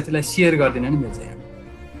विद्यार्थीलाई सेयर गरिदिन नि मिल्छ यहाँ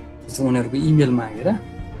जस्तो उनीहरूको इमेल मागेर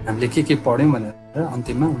हामीले के पढ्यौँ भनेर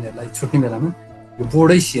अन्तिममा उनीहरूलाई छुट्ने बेलामा यो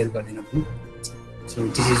बोर्डै सेयर गरिदिन पनि सो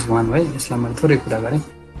दिस इज वान है यसलाई मैले थोरै कुरा गरेँ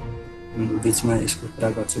बिचमा यसको कुरा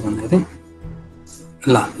गर्छु भन्दाखेरि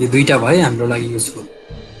ल यो दुईवटा भयो हाम्रो लागि युजफुल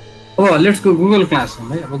अब लेट्स गो गुगल क्लासरुम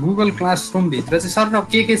है अब गुगल क्लासरुमभित्र चाहिँ सर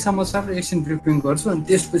के छ म सर एकछिन ब्रिफिङ गर्छु अनि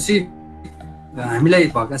त्यसपछि हामीलाई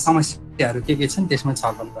भएका समस्याहरू के छन् त्यसमा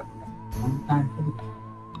छलफल गर्नु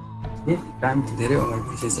टाइम त धेरै अगाडि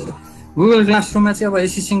भइसकेछ गुगल क्लासरुममा चाहिँ अब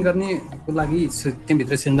एसिसिङ गर्नेको लागि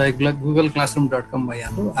त्यहाँभित्र छिर्दा गुगल classroom.com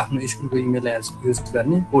भइहाल्यो आफ्नो स्कुलको इमेल युज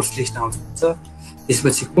गर्ने कोर्स लिस्ट आउँछ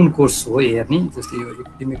त्यसपछि कुन कोर्स हो हेर्ने जस्तै यो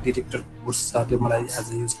एकाडेमिक डिरेक्टर कोर्स छ त्यो मलाई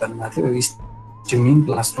आज युज गर्नुभएको थियो स्ट्रिमिङ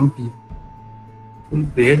क्लासरुम फुल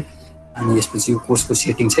ग्रेड अनि यसपछि यो कोर्सको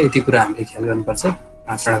सेटिङ छ यति कुरा हामीले ख्याल गर्नुपर्छ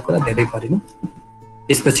 5वटा कुरा धेरै गरिनु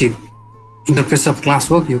त्यसपछि इन्टरफेस अफ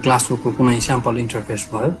क्लास वर्क यो क्लास वर्कको कुनै स्याम्पल इन्टरफेस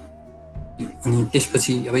भयो अनि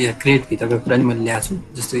त्यसपछि अब यहाँ क्रेडभित्रको कुरा नि मैले ल्याएको छु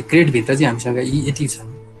जस्तो क्रेडभित्र चाहिँ हामीसँग यी यति छन्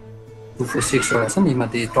 2 4 6 वटा छन्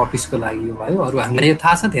यीमध्ये टपिक्सको लागि यो भयो अरू हामीलाई यो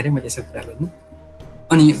थाहा छ धेरै मैले यसो कुरा गर्नु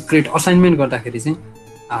अनि क्रेड असाइनमेन्ट गर्दाखेरि चाहिँ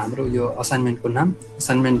हाम्रो यो असाइनमेन्टको नाम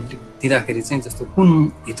असाइनमेन्ट दिँदाखेरि चाहिँ जस्तो कुन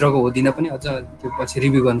भित्रको हो दिन पनि अझ त्यो पछि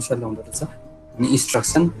रिभ्यू गर्नु सजिलो हुँदो रहेछ अनि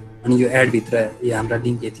इन्स्ट्रक्सन अनि यो एडभित्र यो हाम्रा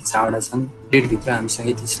लिङ्क यति 6वटा छन् डेटभित्र हामीसँग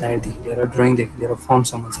यति स्लाइडदेखि लिएर ड्रइङदेखि लिएर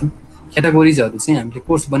फर्मसम्म छन् क्याटेगोरिजहरू चाहिँ हामीले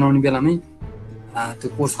कोर्स बनाउने बेलामै त्यो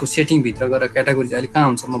कोर्सको सेटिङभित्र गएर क्याटेगोरिज अहिले कहाँ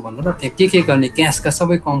हुन्छ म भन्नु र त्यहाँ के गर्ने क्यासका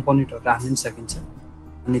सबै कम्पोनेन्टहरू राख्न पनि सकिन्छ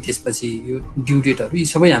अनि त्यसपछि यो ड्यु डेटहरू यी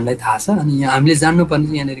सबै हामीलाई थाहा छ अनि यहाँ हामीले जान्नुपर्ने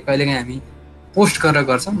चाहिँ यहाँनिर कहिलेकाहीँ हामी पोस्ट गरेर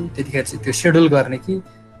गर्छौँ त्यतिखेर चाहिँ त्यो सेड्युल गर्ने कि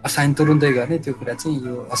असाइन तुरुन्तै गर्ने त्यो कुरा चाहिँ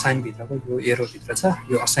यो असाइनभित्रको यो एरोभित्र छ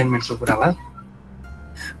यो असाइनमेन्टको कुरा भयो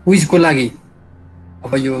क्विजको लागि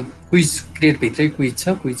अब यो क्विज क्रिएट भित्रै क्विज छ,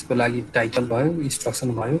 क्विजको लागि टाइटल भयो, इन्स्ट्रक्सन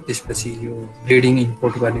भयो, त्यसपछि यो ग्रेडिङ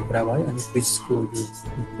इम्पोर्ट गर्ने कुरा भयो, अनि क्विजको यो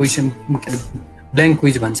क्वेसन ब्ल्याङ्क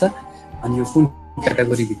क्विज भन्छ, अनि यो कुन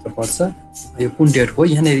क्याटेगोरी भित्र पर्छ, यो कुन डेट हो,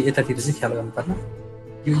 यहाँनिर यतातिर चाहिँ ख्याल गर्नुपर्ने,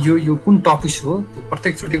 यो कुन टपिक हो त्यो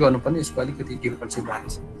प्रत्येकचोटि गर्नुपर्ने, यसको अलिकति डिफरेन्स चाहिँ भएको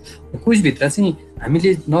छ। क्विजभित्र चाहिँ हामीले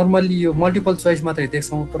नर्मल्ली यो मल्टिपल चोइस मात्रै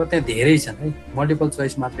देख्छौँ, तर त्यहाँ धेरै छन् है, मल्टिपल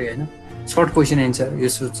चोइस मात्रै होइन, सर्ट क्वेसन एन्सर,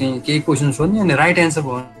 यसो चाहिँ केही क्वेसन सोध्ने अनि राइट एन्सर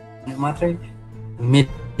भयो भने मात्रै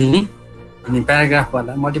मिल्ने, अनि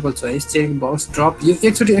प्याराग्राफवाला multiple choice, check box, drop, यो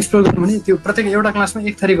एकचोटि एक्सप्लोर गर्नु भने त्यो प्रत्येक एउटा क्लासमा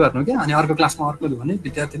एक थरी गर्नु क्या, अनि अर्को क्लासमा अर्को भने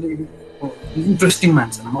विद्यार्थीले इन्ट्रेस्टिङ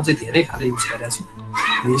मान्छन्। म चाहिँ धेरै खाले युज गरिरहेको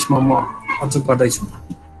छु, यसमा म अझ गर्दैछु।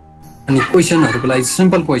 अनि क्वेसनहरूको लागि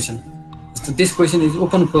सिम्पल क्वेसन, जस्तो this question is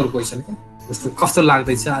open floor question क्या, जस्तो कस्तो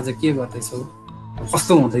लाग्दैछ, आज के गर्दैछौ,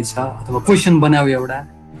 कस्तो हुँदैछ, अथवा क्वेसन बनाऊ एउटा,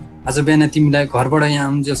 आज बिहान तिमीलाई घरबाट यहाँ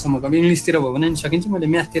आउन्जेलसम्म इङ्ग्लिसतिर भयो भने पनि सकिन्छ, मैले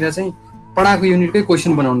म्याथतिर चाहिँ पढाएको युनिटकै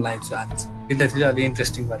क्वेसन बनाउन लागेको छु आज, विद्यार्थीले अलिक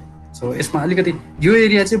इन्ट्रेस्टिङ गरे। सो यसमा अलिकति यो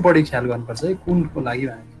एरिया चाहिँ बढी ख्याल गर्नुपर्छ है, कुनको लागि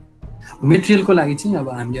भने मेटेरियलको लागि चाहिँ अब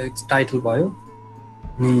हामीले टाइटल भयो,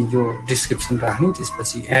 अनि यो डिस्क्रिप्सन राख्ने,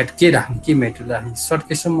 त्यसपछि एड के राख्ने, के मेटेरियल राख्ने, सर्ट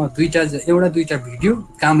केसमा एउटा दुईवटा भिडियो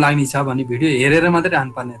काम लाग्ने छ भने भिडियो हेरेर मात्रै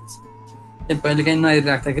राख्नुपर्ने रहेछ। त्यहाँ पहिले काहीँ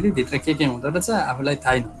नहेरिराख्दाखेरि भित्र के हुँदो रहेछ आफूलाई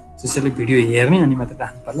थाहै नहुन्छ, त्यसैले भिडियो हेर्ने अनि मात्रै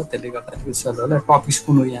राख्नु पर्ला। त्यसले गर्दाखेरि सजिलो टपिक्स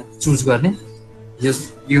कुन हो यहाँ चुज गर्ने, यो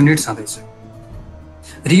युनिट छँदैछ।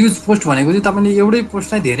 रियुज पोस्ट भनेको चाहिँ तपाईँले एउटै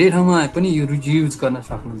पोस्टलाई धेरै ठाउँमा पनि यो रियुज गर्न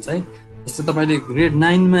सक्नुहुन्छ है। जस्तो तपाईँले ग्रेड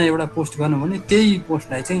 9 मा एउटा पोस्ट गर्नु भने त्यही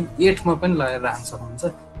पोस्टलाई चाहिँ 8 मा पनि लगाएर राख्न सक्नुहुन्छ,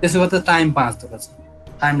 त्यसो गर्दा टाइम बाँच्दो रहेछ,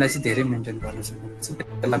 टाइमलाई चाहिँ धेरै मेन्टेन गर्न सक्नुहुन्छ,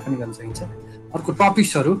 त्यसलाई पनि गर्न सकिन्छ। अर्को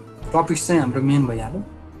टपिक्स चाहिँ हाम्रो मेन भइहाल्यो।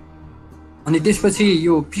 अनि त्यसपछि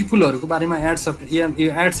यो पिपुलहरूको बारेमा एड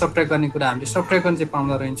सब्ट्र्याक्ट गर्ने कुरा हामीले सब्ट्र्याक्ट गर्न चाहिँ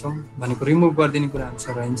पाउँदा रहन्छौँ, भनेको रिमुभ गरिदिने कुरा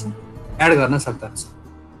रहन्छ, एड गर्न सक्दो रहेछ।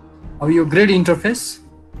 अब यो ग्रेड इन्टरफेस,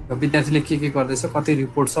 विद्यार्थीले के गर्दैछ, कति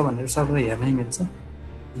रिपोर्ट छ भनेर सबै हेर्नै मिल्छ।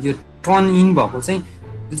 यो टर्न इन भएको चाहिँ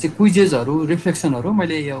यो चाहिँ क्विजेसहरू, रिफ्लेक्सनहरू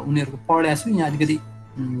मैले यो उनीहरूको पढाएको छु, यहाँ अलिकति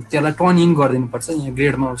त्यसलाई टर्न इन गरिदिनुपर्छ यहाँ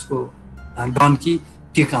ग्रेडमा, उसको डन कि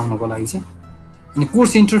टिक आउनको लागि चाहिँ। अनि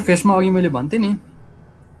कोर्स इन्टरफेसमा अघि मैले भन्थेँ नि,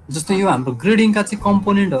 जस्तो यो हाम्रो ग्रेडिङका चाहिँ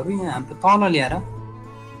कम्पोनेन्टहरू यहाँ हाम्रो तल ल्याएर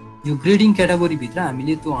यो ग्रेडिङ क्याटेगोरीभित्र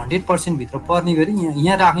हामीले त्यो 100% भित्र पर्ने गरी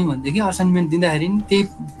यहाँ राख्यौँ भनेदेखि असाइनमेन्ट दिँदाखेरि नि त्यही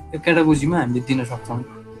क्याटेगोरीमा हामीले दिन सक्छौँ।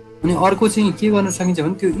 अनि अर्को चाहिँ के गर्न सकिन्छ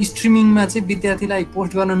भने त्यो स्ट्रिमिङमा चाहिँ विद्यार्थीलाई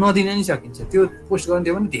पोस्ट गर्न नदिन नि सकिन्छ, त्यो पोस्ट गर्न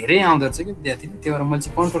दियो भने धेरै आउँदो रहेछ कि विद्यार्थीले, त्यो भएर मैले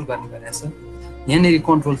चाहिँ कन्ट्रोल गर्ने गरेको छ। यहाँनिर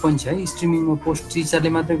कन्ट्रोल पनि छ है, स्ट्रिमिङमा पोस्ट टिचरले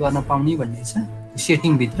मात्रै गर्न पाउने भन्ने छ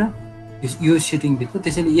सेटिङभित्र, यो सेटिङभित्र,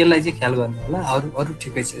 त्यसैले यसलाई चाहिँ ख्याल गर्नु होला। अरू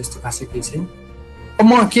ठिकै छ, यस्तो खासै केही छैन। अब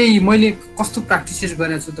मैले कस्तो प्र्याक्टिसेस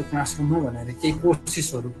गरेको छु त क्लासरुममा भनेर केही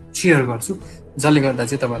कोर्सेसहरू सेयर गर्छु, जसले गर्दा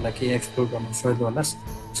चाहिँ तपाईँहरूलाई केही एक्सप्लोर गर्न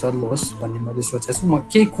सजिलो होस् भन्ने मैले सोचेको छु। म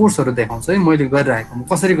केही कोर्सहरू देखाउँछु है, मैले गरिरहेको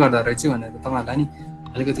कसरी गर्दा रहेछु भनेर तपाईँहरूलाई नि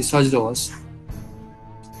अलिकति सजिलो होस्।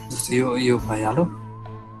 जस्तो यो भइहाल्यो।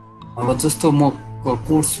 अब जस्तो म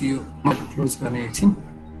कोर्स यो क्लोज गर्ने एकछिन,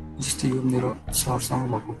 जस्तो यो मेरो सरसँग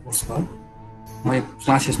भएको कोर्स भयो, म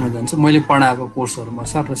क्लासेसमा जान्छु, मैले पढाएको कोर्सहरू म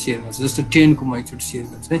सर सेयर गर्छु। जस्तो 10 को म एकचोटि सेयर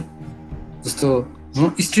गर्छु है। जस्तो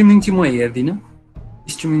म स्ट्रिमिङ चाहिँ म हेर्दिनँ,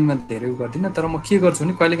 स्ट्रिमिङमा धेरै गर्दिनँ, तर म के गर्छु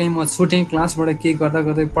भने कहिलेकाहीँ म छुटेँ क्लासबाट केही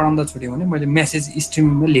गर्दै पढाउँदा छुट्यो भने मैले मेसेज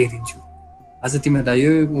स्ट्रिमिङमा लेखिदिन्छु, आज तिमीहरूलाई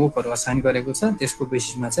यो वर्कहरू असाइन गरेको छ, त्यसको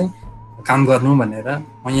बेसिसमा चाहिँ काम गर्नु भनेर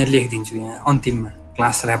म यहाँ लेखिदिन्छु। यहाँ अन्तिममा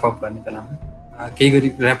क्लास ऱ्यापअप गर्ने बेलामा केही गरी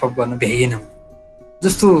ऱ्यापअप गर्न भ्याइएन।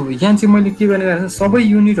 जस्तो यहाँ चाहिँ मैले के गर्ने गरेको सबै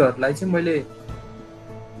युनिटहरूलाई चाहिँ मैले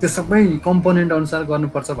त्यो सबै कम्पोनेन्ट अनुसार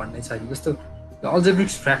गर्नुपर्छ भन्ने छैन। जस्तो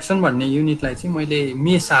अल्जेब्रिक्स फ्र्याक्सन भन्ने युनिटलाई चाहिँ मैले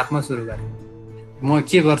मे 7 मा सुरु गरेँ। म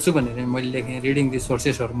के गर्छु भनेर मैले लेखेँ, रिडिङ दि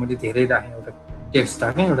सोर्सेसहरू मैले धेरै राखेँ, एउटा टेक्स्ट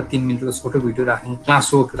राखेँ, एउटा 3 मिनटको छोटो भिडियो राखेँ,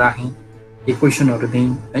 क्लास वर्क राखेँ, केही क्वेसनहरू दिएँ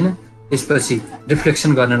होइन। त्यसपछि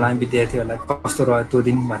रिफ्लेक्सन गर्नलाई विद्यार्थीहरूलाई कस्तो रह्यो त्यो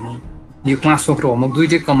दिन भने यो क्लास वर्क र होमवर्क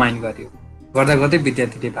दुइटै कम्बाइन गर्यो, गर्दा गर्दै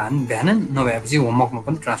विद्यार्थीले भ्यान नभएपछि होमवर्कमा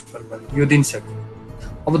पनि ट्रान्सफर गर्यो, यो दिन सक्यो।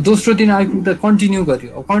 अब दोस्रो दिन आइपुग्दा कन्टिन्यू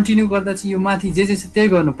गर्यो। अब कन्टिन्यू गर्दा चाहिँ यो माथि जे छ त्यही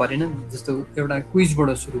गर्नु परेन। जस्तो एउटा क्विजबाट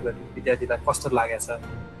सुरु गर्यो, विद्यार्थीलाई कस्तो लागेको छ,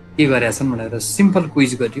 के गरेका छन् भनेर सिम्पल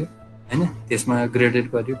क्विज गर्यो होइन, त्यसमा ग्रेडेड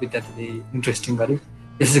गर्यो, विद्यार्थीले इन्ट्रेस्टिङ गर्यो।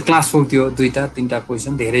 त्यसपछि क्लास वर्क दियो 2-3टा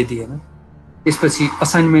क्वेसन, धेरै दिएन। त्यसपछि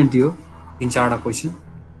असाइनमेन्ट दियो 3-4वटा क्वेसन।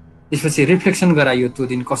 त्यसपछि रिफ्लेक्सन गराइयो त्यो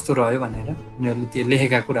दिन कस्तो रह्यो भनेर, उनीहरूले त्यो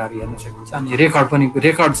लेखेका कुराहरू हेर्न सकिन्छ। अनि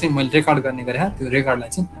रेकर्ड चाहिँ मैले रेकर्ड गर्ने गरेँ, त्यो रेकर्डलाई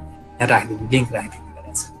चाहिँ यहाँ राखिदिनु, लिङ्क राखिदिनु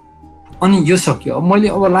गरेको छ। अनि यो सक्यो। अब मैले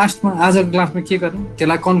अब लास्टमा आजको क्लासमा के गरेँ,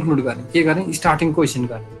 त्यसलाई कन्क्लुड गरेँ। के गरेँ, स्टार्टिङ क्वेसन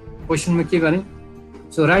गरेँ। क्वेसनमा के गरेँ,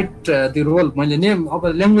 सो राइट द रोल मैले अब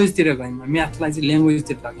ल्याङ्ग्वेजतिर गएँ म्याथलाई चाहिँ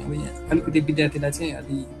ल्याङ्ग्वेजतिर लाग्यो अब यहाँ अलिकति विद्यार्थीलाई चाहिँ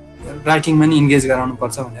अलि राइटिङमा नि इन्गेज गराउनु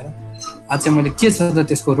पर्छ भनेर आज चाहिँ मैले के छ त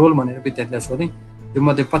त्यसको रोल भनेर विद्यार्थीलाई सोधेँ त्यो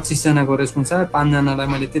मध्ये 25 जनाको रेस्पोन्स आयो 5 जनालाई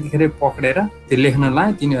मैले त्यतिखेरै पक्रेर त्यो लेख्न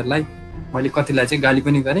लाएँ तिनीहरूलाई मैले कतिलाई चाहिँ गाली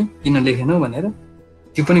पनि गरेँ किन लेखेनौ भनेर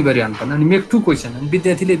त्यो पनि गरिहाल्नु पर्ने अनि मेक 2 क्वेसन अनि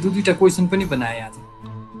विद्यार्थीले दुईटा क्वेसन पनि बनाए आज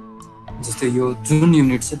जस्तै यो जुन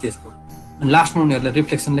युनिट छ त्यसको अनि लास्टमा उनीहरूलाई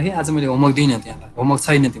रिफ्लेक्सन लेखेँ आज मैले होमवर्क दिइनँ त्यहाँलाई होमवर्क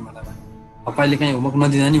छैन तिमीलाई अब कहिले काहीँ होमवर्क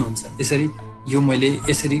नदिँदा नि हुन्छ त्यसरी यो मैले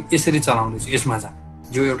यसरी चलाउँदैछु यसमा जा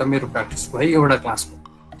यो एउटा मेरो प्र्याक्टिसको है एउटा क्लासको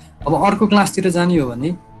अब अर्को क्लासतिर जाने हो भने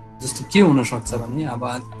जस्तो के हुनसक्छ भने अब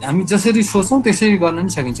हामी जसरी सोच्छौँ त्यसरी गर्न नि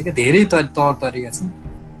सकिन्छ क्या धेरै तरिका छन्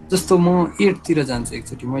जस्तो म 8 तिर जान्छु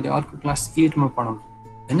एकचोटि मैले अर्को क्लास 8 मा पढाउँछु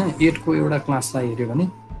हैन 8 को एउटा क्लासलाई हेर्यो भने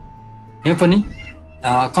यहाँ पनि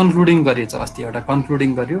कन्क्लुडिङ गरेछ अस्ति एउटा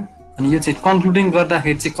कन्क्लुडिङ गर्यो अनि यो चाहिँ कन्क्लुडिङ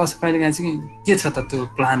गर्दाखेरि चाहिँ कहिलेकाहीँ चाहिँ के छ त त्यो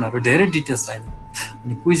प्लानहरू धेरै डिटेल्स छैन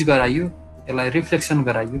अनि क्विज गराइयो त्यसलाई रिफ्लेक्सन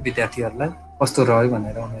गराइयो विद्यार्थीहरूलाई कस्तो रह्यो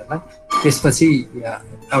भनेर उनीहरूलाई त्यसपछि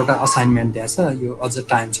एउटा असाइनमेन्ट दिएछ यो अझ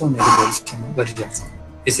टाइम छ उनीहरू भविष्यमा गरिरहेछ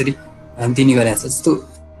त्यसरी दिने गरेछ जस्तो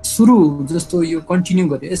सुरु जस्तो यो कन्टिन्यू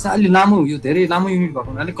गर्यो यसमा अलि लामो यो धेरै लामो युनिट भएको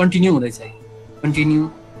हुनाले कन्टिन्यू हुँदैछ कन्टिन्यू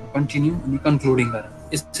अनि कन्क्लुडिङ गरेर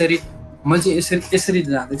यसरी मैले चाहिँ यसरी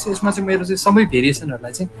जाँदैछु यसमा चाहिँ मेरो चाहिँ सबै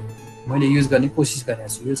भेरिएसनहरूलाई चाहिँ मैले युज गर्ने कोसिस गरेको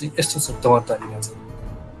छु यो चाहिँ यस्तो छ तरिका छ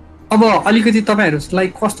अब अलिकति तपाईहरुलाई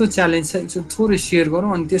कस्तो च्यालेन्ज छ एकचोटि थोरै शेयर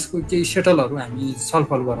गरौँ अनि त्यसको केही सेटलहरू हामी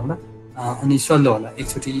छलफल गरौँ न अनि सल्लो होला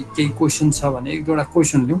एकचोटि केही क्वेशन छ भने एक दुईवटा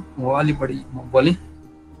क्वेशन लिउँ म अलि बढी बोलेँ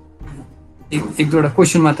एक दुईवटा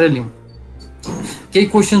क्वेशन मात्रै लिउँ केही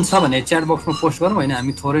क्वेशन छ भने च्याट बक्समा पोस्ट गरौँ हैन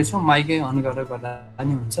हामी थोरै छौँ माइकै अन गरेर गर्दा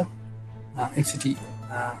पनि हुन्छ एकचोटि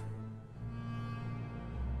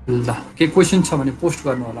ल के क्वेशन छ भने पोस्ट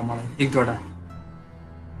गर्नु होला मलाई एक दुईवटा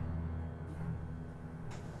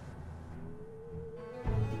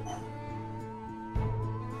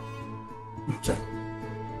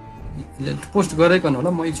पोस्ट गरेको होला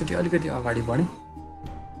म एकचोटि अलिकति अगाडि बढेँ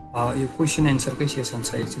यो क्वेशन एन्सरकै सेसन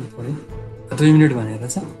छ एकचोटि थोरै 2 मिनेट भनेर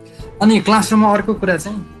छ अनि क्लासरुममा अर्को कुरा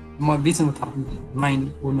चाहिँ म बिचमा माइन्ड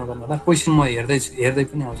उड्न गर्नु होला क्वेशन म हेर्दै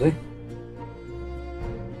पनि आउँछु है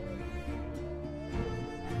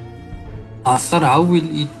sir how will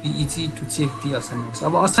it be easy to check the assignments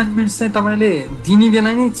अब असाइनमेन्ट्स चाहिँ तपाईँले दिने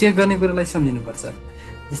बेला नै चेक गर्ने कुरालाई सम्झिनुपर्छ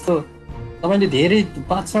जस्तो तपाईँले धेरै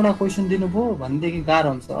 5-6वटा क्वेसन दिनुभयो भनेदेखि गाह्रो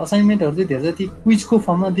हुन्छ असाइनमेन्टहरू चाहिँ धेरै जति क्विजको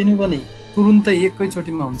फर्ममा दिनु भने तुरुन्तै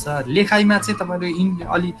एकैचोटिमा हुन्छ लेखाइमा चाहिँ तपाईँले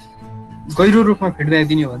अलि गहिरो रूपमा फिडब्याक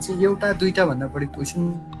दिने हो भने चाहिँ एउटा दुईटा भन्दा बढी क्वेसन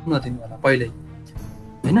नदिनु होला पहिल्यै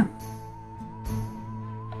हैन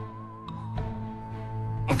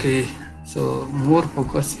okay So more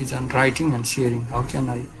focus is on writing and sharing. How can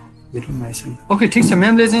I vary myself? Okay, ठिक छ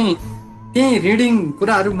म्यामले चाहिँ त्यही रिडिङ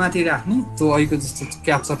कुराहरू माथि राख्ने त्यो अहिलेको जस्तो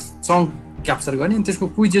चङ्क क्याप्चर गर्ने अनि त्यसको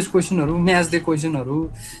क्विजेस क्वेसनहरू म्याच द क्वेसनहरू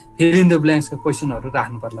फिल इन द ब्ल्याङ्क्सका क्वेसनहरू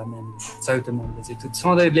राख्नु पर्ला म्यामले सहित म्यामले चाहिँ त्यो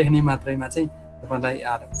सधैँ लेख्ने मात्रैमा चाहिँ तपाईँलाई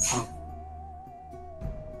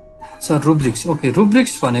सर रुब्रिक्स ओके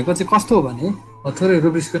रुब्रिक्स भनेको चाहिँ कस्तो हो भने थोरै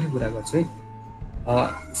रुब्रिक्सको नि कुरा गर्छु है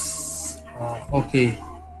ओके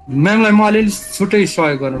म्यामलाई म अलिअलि छुट्टै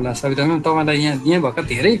सहयोग गर्नुला सविता म्याम तपाईँलाई यहाँ भएका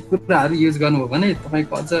धेरै कुराहरू युज गर्नुभयो भने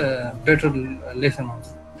तपाईँको अझ बेटर लेसन आउँछ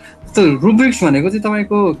जस्तो रुब्रिक्स भनेको चाहिँ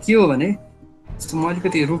तपाईँको के हो भने जस्तो म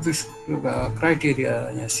अलिकति रुब्रिक्स क्राइटेरिया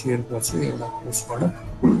यहाँ सेयर गर्छु एउटा कोर्सबाट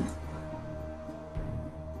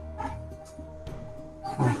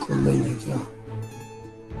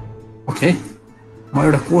ओके म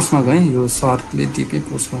एउटा कोर्समा गएँ यो सरले दिएकै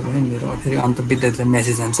कोर्समा गएँ मेरो फेरि अन्त विद्यार्थीलाई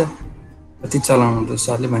मेसेज आउँछ कति चलाउनु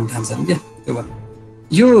सरले भन्न थाल्छन् क्या त्यो भएर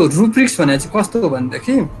यो रुब्रिक्स भने चाहिँ कस्तो हो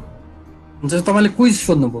भनेदेखि जस्तो तपाईँले क्विज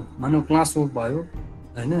सोध्नुभयो मानव क्लास वर्क भयो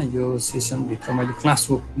होइन यो सेसनभित्र मैले क्लास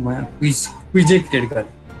वर्कमा क्विजै क्रिएट गरेँ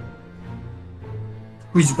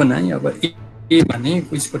क्विज बनाएँ अब ए भने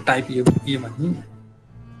क्विजको टाइप ए भने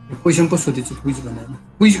क्वेसन पो सोधेछु क्विज बनाएँ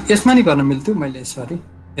क्विज यसमा नि गर्न मिल्थ्यो मैले सरी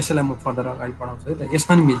यसैलाई म फर्दर अगाडि पढाउँछु है त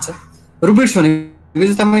यसमा नि मिल्छ रुब्रिक्स भनेको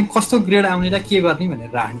चाहिँ तपाईँ कस्तो ग्रेड आउनेलाई के गर्ने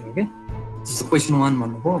भनेर राख्ने हो क्या जस्तो क्वेसन 1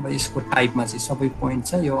 भन्नुभयो अब यसको टाइपमा चाहिँ सबै पोइन्ट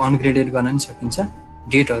छ यो अनग्रेडेड गर्न नि सकिन्छ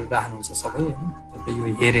डेटहरू राख्नुहुन्छ सबै होइन तपाईँ यो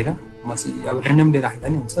हेरेर म चाहिँ अब ऱ्यान्डमली राख्दा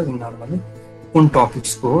नि हुन्छ नर्मली कुन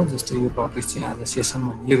टपिक्सको हो जस्तो यो टपिक चाहिँ आज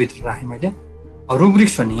सेसनमा यो भित्र राखेँ मैले अब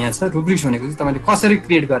रुब्रिक्स भन्ने यहाँ छ रुब्रिक्स भनेको चाहिँ तपाईँले कसरी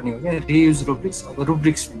क्रिएट गर्ने हो क्या रियुज रुब्रिक्स अब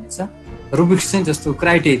रुब्रिक्स भन्ने छ रुब्रिक्स चाहिँ जस्तो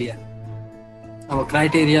क्राइटेरिया अब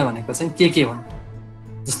क्राइटेरिया भनेको चाहिँ के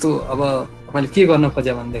भन्नु जस्तो अब तपाईँले के गर्न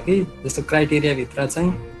खोज्यो भनेदेखि जस्तो क्राइटेरियाभित्र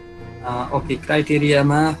चाहिँ ओके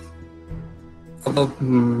क्राइटेरियामा अब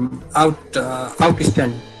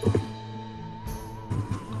आउटस्ट्यान्डिङ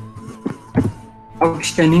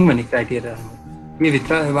आउटस्ट्यान्डिङ भन्ने क्राइटेरिया यो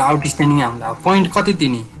भित्र अब आउटस्ट्यान्डिङ हामीलाई पोइन्ट कति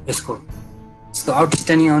दिने यसको जस्तो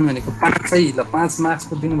आउटस्ट्यान्डिङ आउनु भनेको 5 ल 5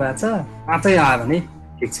 मार्क्सको दिनुभएको छ 5 आयो भने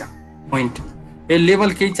ठिक छ पोइन्ट यो लेभल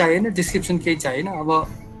केही चाहिएन डिस्क्रिप्सन केही चाहिएन अब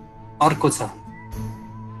अर्को छ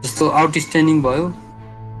जस्तो आउटस्ट्यान्डिङ भयो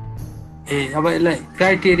अब यसलाई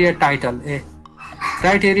क्राइटेरिया टाइटल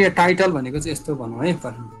क्राइटेरिया टाइटल भनेको चाहिँ यस्तो भनौँ है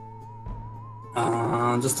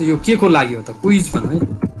जस्तो यो के को लागि हो त क्विज भनौँ है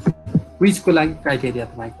क्विजको लागि क्राइटेरिया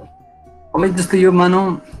तपाईँको अब जस्तो यो मानौँ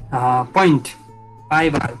पोइन्ट 5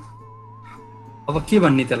 आयो अब के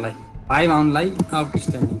भन्ने त्यसलाई 5 आउनलाई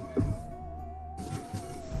आउटस्ट्यान्डिङ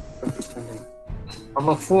अब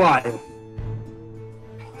 4 आयो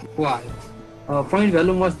point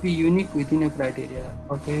value must be unique within a criteria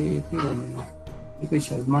okay के भन्नु छ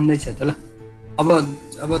मान्दैछ त ल अब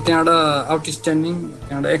त्यहाँबाट आउटस्ट्यान्डिङ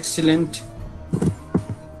त्यहाँबाट एक्सिलेन्ट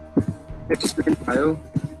भयो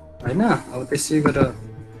होइन अब त्यसै गरेर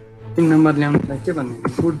 3 नम्बर ल्याउनुलाई के भन्ने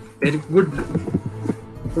गुड भेरी गुड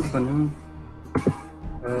भनौँ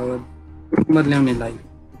नम्बर ल्याउनेलाई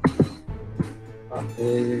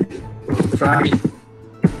ट्राई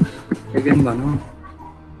एगेन भनौँ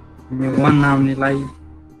 1 आउनेलाई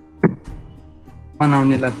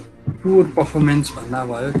पुवर पर्फर्मेन्स भन्दा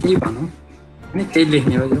भयो केही भनौँ होइन त्यही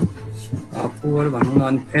लेख्ने हो यो पुवर भनौँ न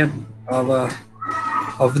अनफेयर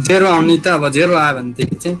अब 0 आउने त अब 0 आयो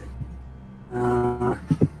भनेदेखि चाहिँ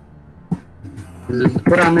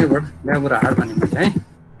पुरानै वर्ड ल्याबर हार्ड भने मैले है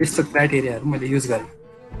त्यस्तो क्राइटेरियाहरू मैले युज गरेँ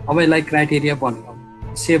अब यसलाई क्राइटेरिया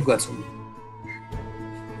बनाउँ सेभ गर्छु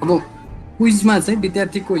अब क्विजमा चाहिँ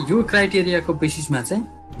विद्यार्थीको यो क्राइटेरियाको बेसिसमा चाहिँ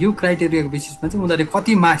उनीहरूले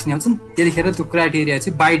कति मार्क्स ल्याउँछन् त्यतिखेर त्यो क्राइटेरिया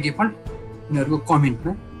चाहिँ बाई डिफल्ट उनीहरूको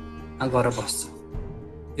कमेन्टमा गएर बस्छ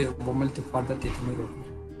त्यो मैले त्यो फर्दर त्यतिमै रोक्नु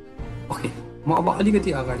ओके म अब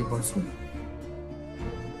अलिकति अगाडि बढ्छु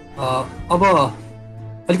अब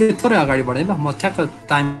अलिकति थोरै अगाडि बढेँ ल म ठ्याक्क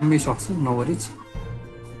टाइममै सक्छु नवरिज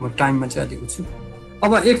म टाइममा चाहिँ अलिक छु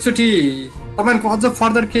अब एकचोटि तपाईँहरूको अझ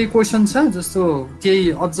फर्दर केही क्वेसन छ जस्तो केही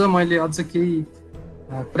मैले अझ केही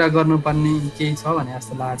कुरा गर्नुपर्ने केही छ भने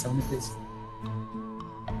जस्तो लागेको छ भने प्लिज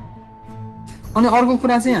अनि अर्को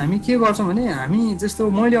कुरा चाहिँ हामी के गर्छौँ भने हामी जस्तो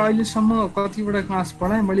मैले अहिलेसम्म कतिवटा क्लास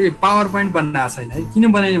पढाएँ मैले पावर पोइन्ट बनाएको छैन है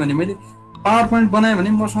किन बनाएँ भने मैले पावर पोइन्ट बनाएँ भने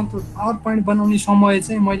मसँग त्यो पावर पोइन्ट बनाउने समय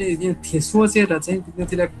चाहिँ मैले सोचेर चाहिँ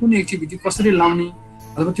त्यसलाई कुन एक्टिभिटी कसरी लाउने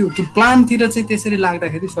अथवा त्यो प्लानतिर चाहिँ त्यसरी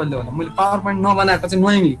लाग्दाखेरि सजिलो होला मैले पावर पोइन्ट नबनाएको चाहिँ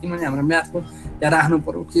नयाँ किनभने हाम्रो म्याथको त्यहाँ राख्नु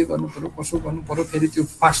पऱ्यो के गर्नु पऱ्यो कसो गर्नु पऱ्यो फेरि त्यो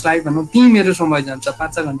फर्स्ट स्लाइड भनौँ त्यहीँ मेरो समय जान्छ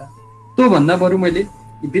 5-6 घन्टा त्योभन्दा बरु मैले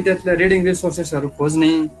विद्यार्थीलाई रिडिङ रिसोर्सेसहरू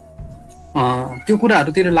खोज्ने त्यो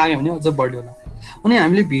कुराहरूतिर लाग्यो भने अझ बढी होला अनि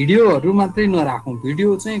हामीले भिडियोहरू मात्रै नराखौँ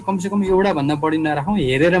भिडियो चाहिँ कमसेकम एउटा भन्दा बढी नराखौँ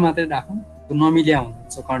हेरेर मात्रै राखौँ त्यो नमिल्या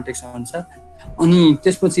हुन्छ कन्टेक्स्ट अनुसार अनि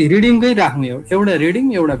त्यसपछि रिडिङकै राख्नु एउटा रिडिङ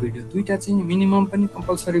एउटा भिडियो दुईटा चाहिँ मिनिमम पनि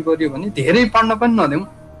कम्पलसरी गरियो भने धेरै पढ्न पनि नदेऊ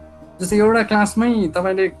जस्तै एउटा क्लासमै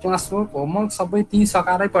तपाईँले क्लास वर्क होमवर्क सबै त्यहीँ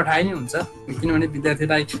सकाएरै पठाए नै हुन्छ किनभने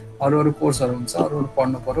विद्यार्थीलाई अरू कोर्सहरू हुन्छ अरू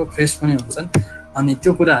पढ्नु पर्यो फ्रेस पनि हुन्छन् अनि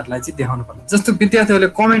त्यो कुराहरूलाई चाहिँ देखाउनु पर्छ जस्तो विद्यार्थीहरूले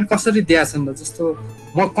कमेन्ट कसरी दिएछन् र जस्तो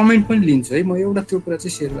म कमेन्ट पनि लिन्छु है म एउटा त्यो कुरा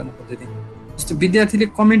चाहिँ सेयर गर्न खोज्दै थिएँ जस्तो विद्यार्थीले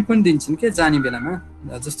कमेन्ट पनि दिन्छन् के जाने बेलामा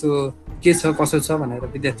जस्तो के छ कसो छ भनेर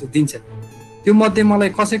विद्यार्थी दिन्छन् त्यो मध्ये मलाई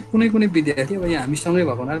कुनै विद्यार्थी अब यहाँ हामीसँगै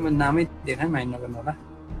भएको हुनाले मैले नामै देखाएँ माइन्ड नगर्नु होला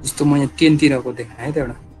जस्तो म यहाँ 10 तिरको देखाएँ त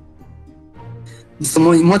एउटा जस्तो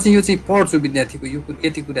म चाहिँ यो चाहिँ पढ्छु विद्यार्थीको यो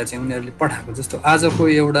यति कुरा चाहिँ उनीहरूले पठाएको जस्तो आजको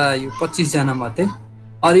एउटा यो 25 जना मध्ये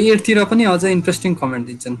अरू 8 तिर पनि अझ इन्ट्रेस्टिङ कमेन्ट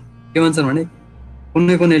दिन्छन् के भन्छन् भने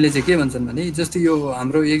कुनैले चाहिँ के भन्छन् भने जस्तो यो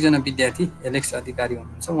हाम्रो एकजना विद्यार्थी एलेक्स अधिकारी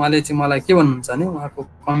हुनुहुन्छ उहाँले चाहिँ मलाई के भन्नुहुन्छ भने उहाँको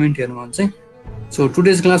कमेन्ट हेर्नुमा चाहिँ so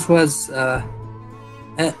today's class was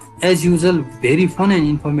as usual very fun and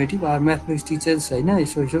informative our mathematics teachers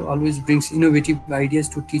so always brings innovative ideas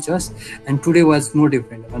to teach us and today was no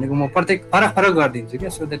different भनेको म प्रत्येक फरक गरिदिन्छु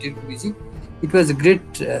क्या so that it will be easy it was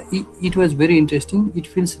great it was very interesting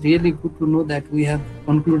it feels really good to know that we have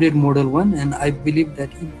concluded model 1 and I believe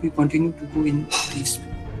that if we continue to go in this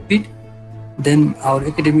speed then our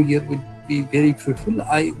academic year will be very fruitful.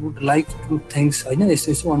 I would like to thank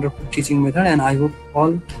so wonderful teaching method and I hope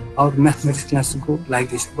all our mathematics class go like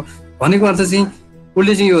this. भनेको अर्थ चाहिँ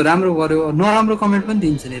उसले चाहिँ यो राम्रो गर्यो नराम्रो comment पनि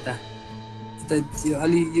दिन्छन् यता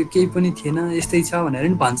अलि यो केही पनि थिएन यस्तै छ भनेर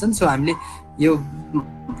नि भन्छन् सो हामीले यो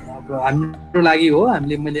अब हाम्रो लागि हो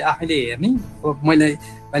मैले आफैले हेर्ने मैले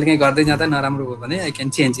कहिलेकाहीँ गर्दै जाँदा नराम्रो हो भने आई क्यान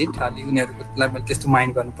चेन्ज इट अलि उनीहरूको लागि मैले त्यस्तो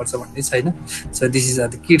माइन्ड गर्नुपर्छ भन्ने छैन so this is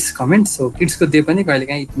the kids comment so किड्सको they पनि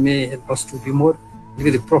कहिलेकाहीँ it may help us to be more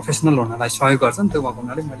अलिकति प्रोफेसनल हुनलाई सहयोग गर्छ नि त्यो भएको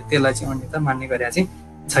हुनाले मैले त्यसलाई चाहिँ अन्यथा मान्ने गरेको चाहिँ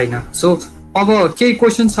छैन सो अब केही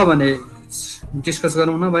क्वेसन छ भने डिस्कस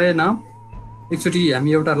गरौँ न भएन एकचोटि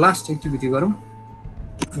हामी एउटा लास्ट एक्टिभिटी गरौँ।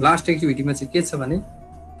 लास्ट एक्टिभिटीमा चाहिँ के छ भने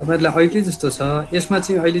तपाईहरुलाई अहिले जस्तो छ, यसमा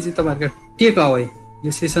चाहिँ अहिले चाहिँ तपाईहरुको टेक अवे,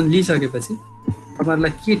 यो सेसन लिइसकेपछि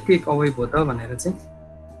तपाईहरुलाई के टेक अवे भयो त भनेर चाहिँ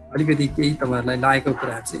अलिकति केही तपाईहरुलाई लागेको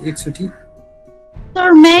कुराहरु चाहिँ एकचोटि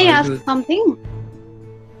Sir, may I ask something?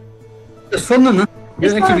 सोध्नु न, यो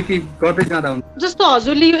एक्टिभिटी गर्दै जाँदा हुन्छ। जस्तो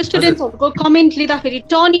हजुरले यो स्टुडेन्ट्सहरुको कमेन्ट लिँदाखेरि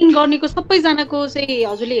टर्न इन गर्नेको सबैजनाको चाहिँ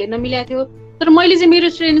हजुरले हेर्न मिलेको थियो, तर मैले चाहिँ मेरो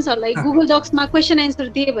स्टुडेन्ट्सहरुलाई गुगल डक्समा क्वेशन एन्सर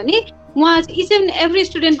दिए भने उहाँ इच एन्ड एभ्री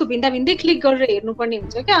स्टुडेन्टको भिन्दा भिन्दै क्लिक गरेर हेर्नुपर्ने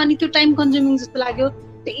हुन्छ क्या, अनि त्यो टाइम कन्ज्युमिङ जस्तो लाग्यो।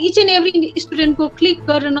 इच एन्ड एभ्री स्टुडेन्टको क्लिक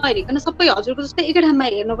गरेर नहेरिकन सबै हजुरको जस्तै एकै ठाउँमा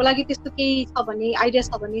हेर्नको लागि त्यस्तो केही छ भने आइडिया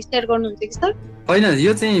छ भने शेयर गर्नुहुन्छ कि सर? हैन,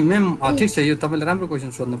 यो चाहिँ म्याम ठिक छ, यो तपाईले राम्रो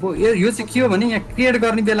क्वेशन सोध्नु भयो। यो चाहिँ के हो भने यहाँ क्रिएट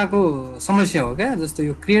गर्ने बेलाको समस्या हो क्या। जस्तो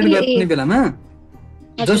यो क्रिएट गर्ने बेलामा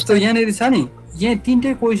जस्तो यहाँनिर छ नि, यहाँ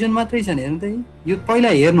तीनटै क्वेशन मात्रै छ नि, हेर्नु त। यो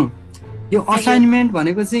पहिला हेर्नु, यो असाइनमेन्ट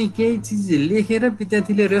भनेको चाहिँ केही चिज लेखेर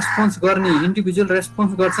विद्यार्थीले रेस्पोन्स गर्ने, इन्डिभिजुअल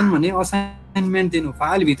रेस्पोन्स गर्छन् भने असाइनमेन्ट दिनु,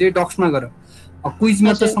 फाइल भित्रै डक्समा गर।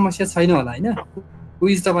 क्विजमा त समस्या छैन होला हैन,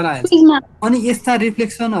 क्विज तपाईलाई आएछ। अनि यस्ता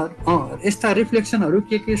रिफ्लेक्सनहरु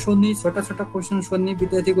के सोध्ने, छोटा छोटा क्वेशन सोध्ने,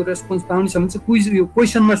 विद्यार्थीको रेस्पोन्स पाउने छ भने चाहिँ क्विज यो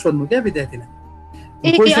क्वेशनमा सोध्नु क्या विद्यार्थीलाई।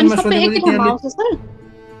 क्वेशनमा सोध्नु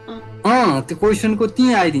त्यो क्वेशनको त्यही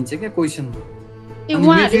आइदिन्छ क्या क्वेशनमा।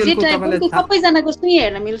 सबैजनाको सुनि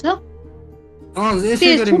हेर्न मिल्छ।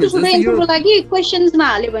 यसै गरी यो लागि क्वेशन्समा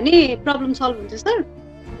हाल्यो भने प्रब्लम सल्भ हुन्छ सर?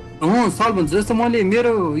 सल्भ हुन्छ। जस्तो मैले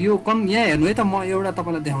मेरो यो यहाँ हेर्नु है त, म एउटा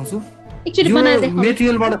तपाईलाई देखाउँछु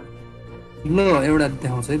मेटेरियलबाट। ल एउटा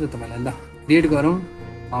देखाउँछु है त तपाईलाई। ल क्रिएट गरौँ,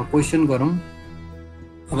 क्वेशन गरौँ।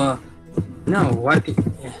 अब हैन, what is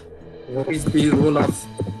the role of,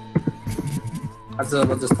 आज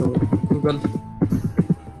अब जस्तो गुगल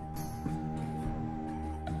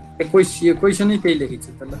क्वेशनै त्यही लेखेको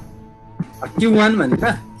छ त। ल Q1 भनेर,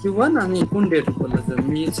 Q1 अनि कुन डेट बोल्दा छ,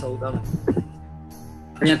 मे 14 भने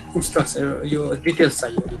यहाँ स्ट्रक्चर यो डिटेल्स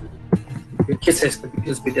चाहियो। यो के छ यसको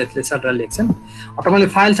डिटेल्स विद्यार्थीले सट्टा लेख्छन्। तपाईले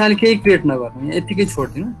फाइल केही क्रिएट नगर्नु, यहाँ यतिकै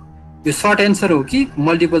छोड्दिनु। यो सर्ट एन्सर हो कि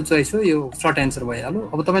मल्टिपल चोइस हो, यो सर्ट एन्सर भइहाल्यो।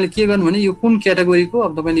 अब तपाईले के गर्नु भने यो कुन क्याटेगोरीको,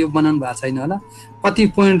 अब तपाईले यो बनाउनु भएको छैन होला, कति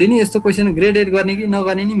पोइन्ट दिने, यस्तो क्वेशन ग्रेडेड गर्ने कि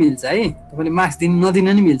नगर्ने नि मिल्छ है। तपाईले मार्क्स दिनु नदिन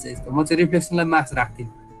नि मिल्छ यस्तो। म चाहिँ रिफ्लेक्सनलाई मार्क्स राख्दिनँ,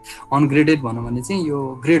 अनग्रेडेड भनौँ भने चाहिँ यो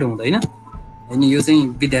ग्रेड हुँदैन। अनि यो चाहिँ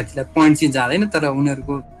विद्यार्थीलाई पोइन्ट चाहिँ जाँदैन, तर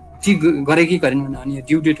उनीहरूको ठिक गरे कि गरेन भने अनि यो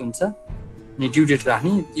ड्यु डेट हुन्छ, अनि ड्यु डेट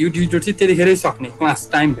राख्ने। यो ड्यु डेट चाहिँ त्यतिखेरै सक्ने, क्लास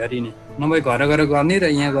टाइम भेरिने, नभए घर गएर गर्ने र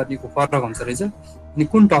यहाँ गर्नेको फरक हुन्छ रहेछ। अनि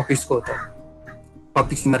कुन टपिक्सको हो त,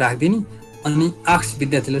 टपिक्समा राखिदिने। अनि आक्स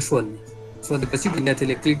विद्यार्थीले सोधेपछि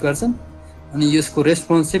विद्यार्थीले क्लिक गर्छन्। अनि यसको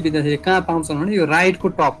रेस्पोन्स चाहिँ विद्यार्थीले कहाँ पाउँछन् भने यो राइटको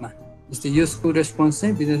टपमा। जस्तै यसको रेस्पोन्स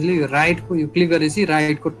चाहिँ विद्यार्थीले यो राइटको, यो क्लिक गरेपछि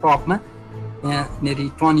राइटको टपमा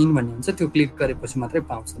यहाँनेरि टर्न इन भन्ने हुन्छ, त्यो क्लिक गरेपछि मात्रै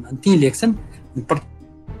पाउँछन्। अनि त्यहीँ लेख्छन्,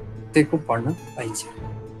 प्रत्येकको पढ्न पाइन्छ।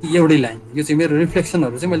 एउटै लाइन। यो चाहिँ मेरो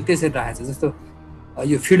रिफ्लेक्सनहरू चाहिँ मैले त्यसरी राखेको छु। जस्तो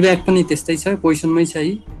यो फिडब्याक पनि त्यस्तै छ, क्वेसनमै छ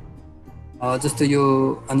है। जस्तो यो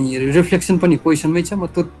अनि रिफ्लेक्सन पनि क्वेसनमै छ। म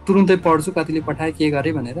तुरुन्तै पढ्छु, कतिले पठाए के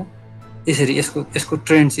गरे भनेर। यसरी यसको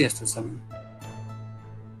ट्रेन्ड चाहिँ यस्तो छ।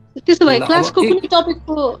 त्यसो भए क्लासको कुनै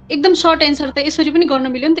टपिकको एकदम सर्ट एन्सर त यसरी पनि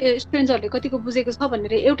गर्न मिल्यो नि त, स्टुडेन्ट्सहरूले कतिको बुझेको छ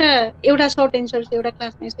भनेर एउटा सर्ट एन्सर चाहिँ एउटा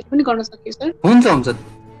क्लासमा यसरी पनि गर्न सकियो सर? हुन्छ,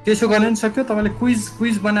 त्यसो गर्न नि सक्यो। तपाईले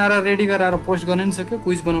क्विज बनाएर रेडी गराएर पोस्ट गर्न नि सक्यो।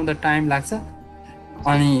 क्विज बनाउँदा टाइम लाग्छ।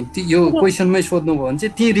 अनि यो क्वेसनमै सोध्नुभयो भने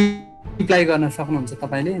चाहिँ त्यही रिप्लाई गर्न सक्नुहुन्छ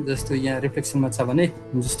तपाईले। जस्तो यहाँ रिफ्लेक्सनमा छ भने,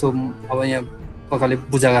 जस्तो अब यहाँ कसले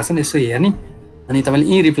बुझाएको छन् यसो हेर्ने, अनि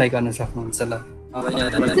तपाईले यही रिप्लाई गर्न सक्नुहुन्छ। ल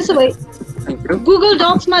त्यसो भए गुगल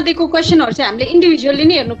डक्समा दिएको क्वेशनहरु चाहिँ हामीले इन्डिभिजुअली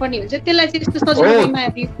नै हेर्नुपर्ने हुन्छ, त्यसलाई चाहिँ यस्तो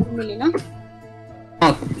सजिलोमा भ्यू मिलेन?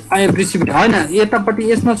 आई हेभ रिसिभड हैन, यतापट्टि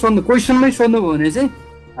यसमा सोध्नु, क्वेशनमै सोध्नुभयो भने चाहिँ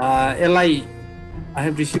यसलाई आई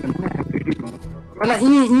हेभ रिसिभड होला,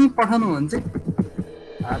 यही पठाउनु भने चाहिँ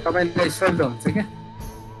तपाईलाई सजिलो हुन्छ क्या।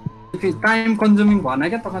 टाइम कन्ज्युमिङ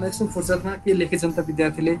भएन क्या, तपाईँलाई यसो फुर्सदमा के लेखेछन् त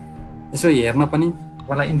विद्यार्थीले यसो हेर्न पनि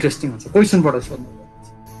मलाई इन्ट्रेस्टिङ हुन्छ क्वेशनबाट सोध्नु।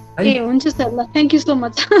 ए हुन्छ सर, ल थ्यांक यू सो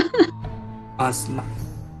मच। हस् ल,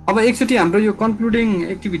 अब एकचोटि हाम्रो यो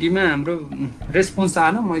कन्क्लुडिङ एक्टिभिटीमा हाम्रो रेस्पोन्स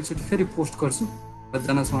आएन, म एकचोटि फेरि पोस्ट गर्छु।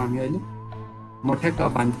 कतिजना छौँ हामी अहिले? म ठ्याक्क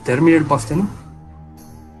अब हामी 10 मिनट बस्दैनौँ,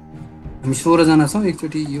 हामी 16 जना छौँ।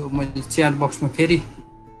 एकचोटि यो मैले च्याट बक्समा फेरि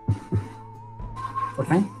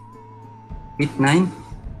पठाएँ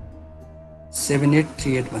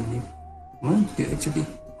 897838 भन्ने, त्यो एकचोटि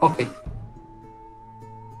ओके।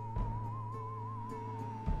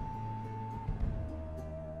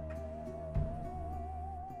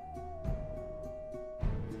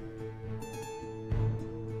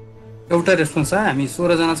 एउटा रेस्पोन्स आयो, हामी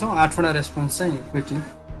 16 जना छौँ, 8वटा रेस्पोन्स चाहिँ क्विकली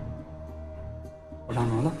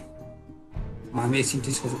पठाउनु होला। हामी एकछिन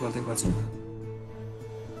डिस्कस गर्दै गर्छौँ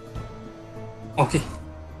ओके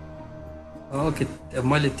ओके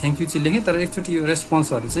मैले थ्याङ्क यू चाहिँ लेखेँ तर एकचोटि यो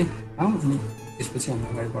रेस्पोन्सहरू चाहिँ अनि त्यसपछि हामी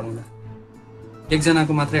अगाडि बढौँला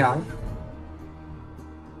एकजनाको मात्रै आयो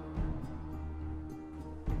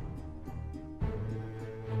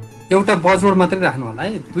एउटा बजवर्ड मात्रै राख्नु होला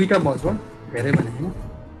है दुईटा बजवर्ड धेरै भने हैन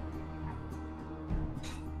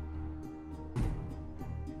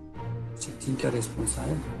तीनटा रेस्पोन्स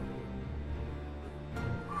आयो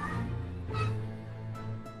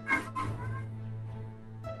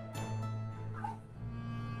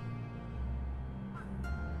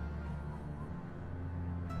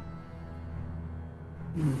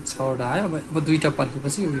छवटा आयो अब दुईटा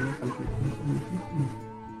पर्खेपछि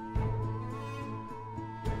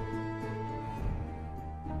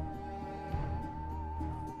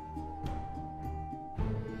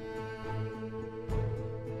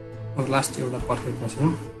लास्ट एउटा पर्खेपछि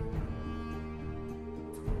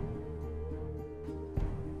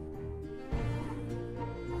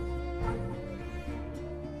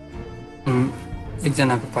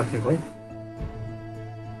एकजनाको पर्खेको है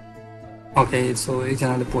ओके सो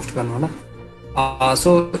एकजनाले पोस्ट गर्नु होला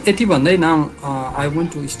सो यति भन्दै now I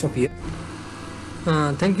want to stop here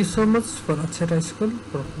Thank you so much for Aksharaa School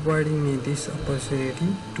for providing me this opportunity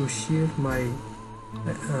to share my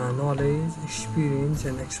knowledge, experience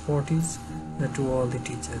and expertise to all the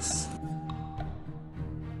teachers.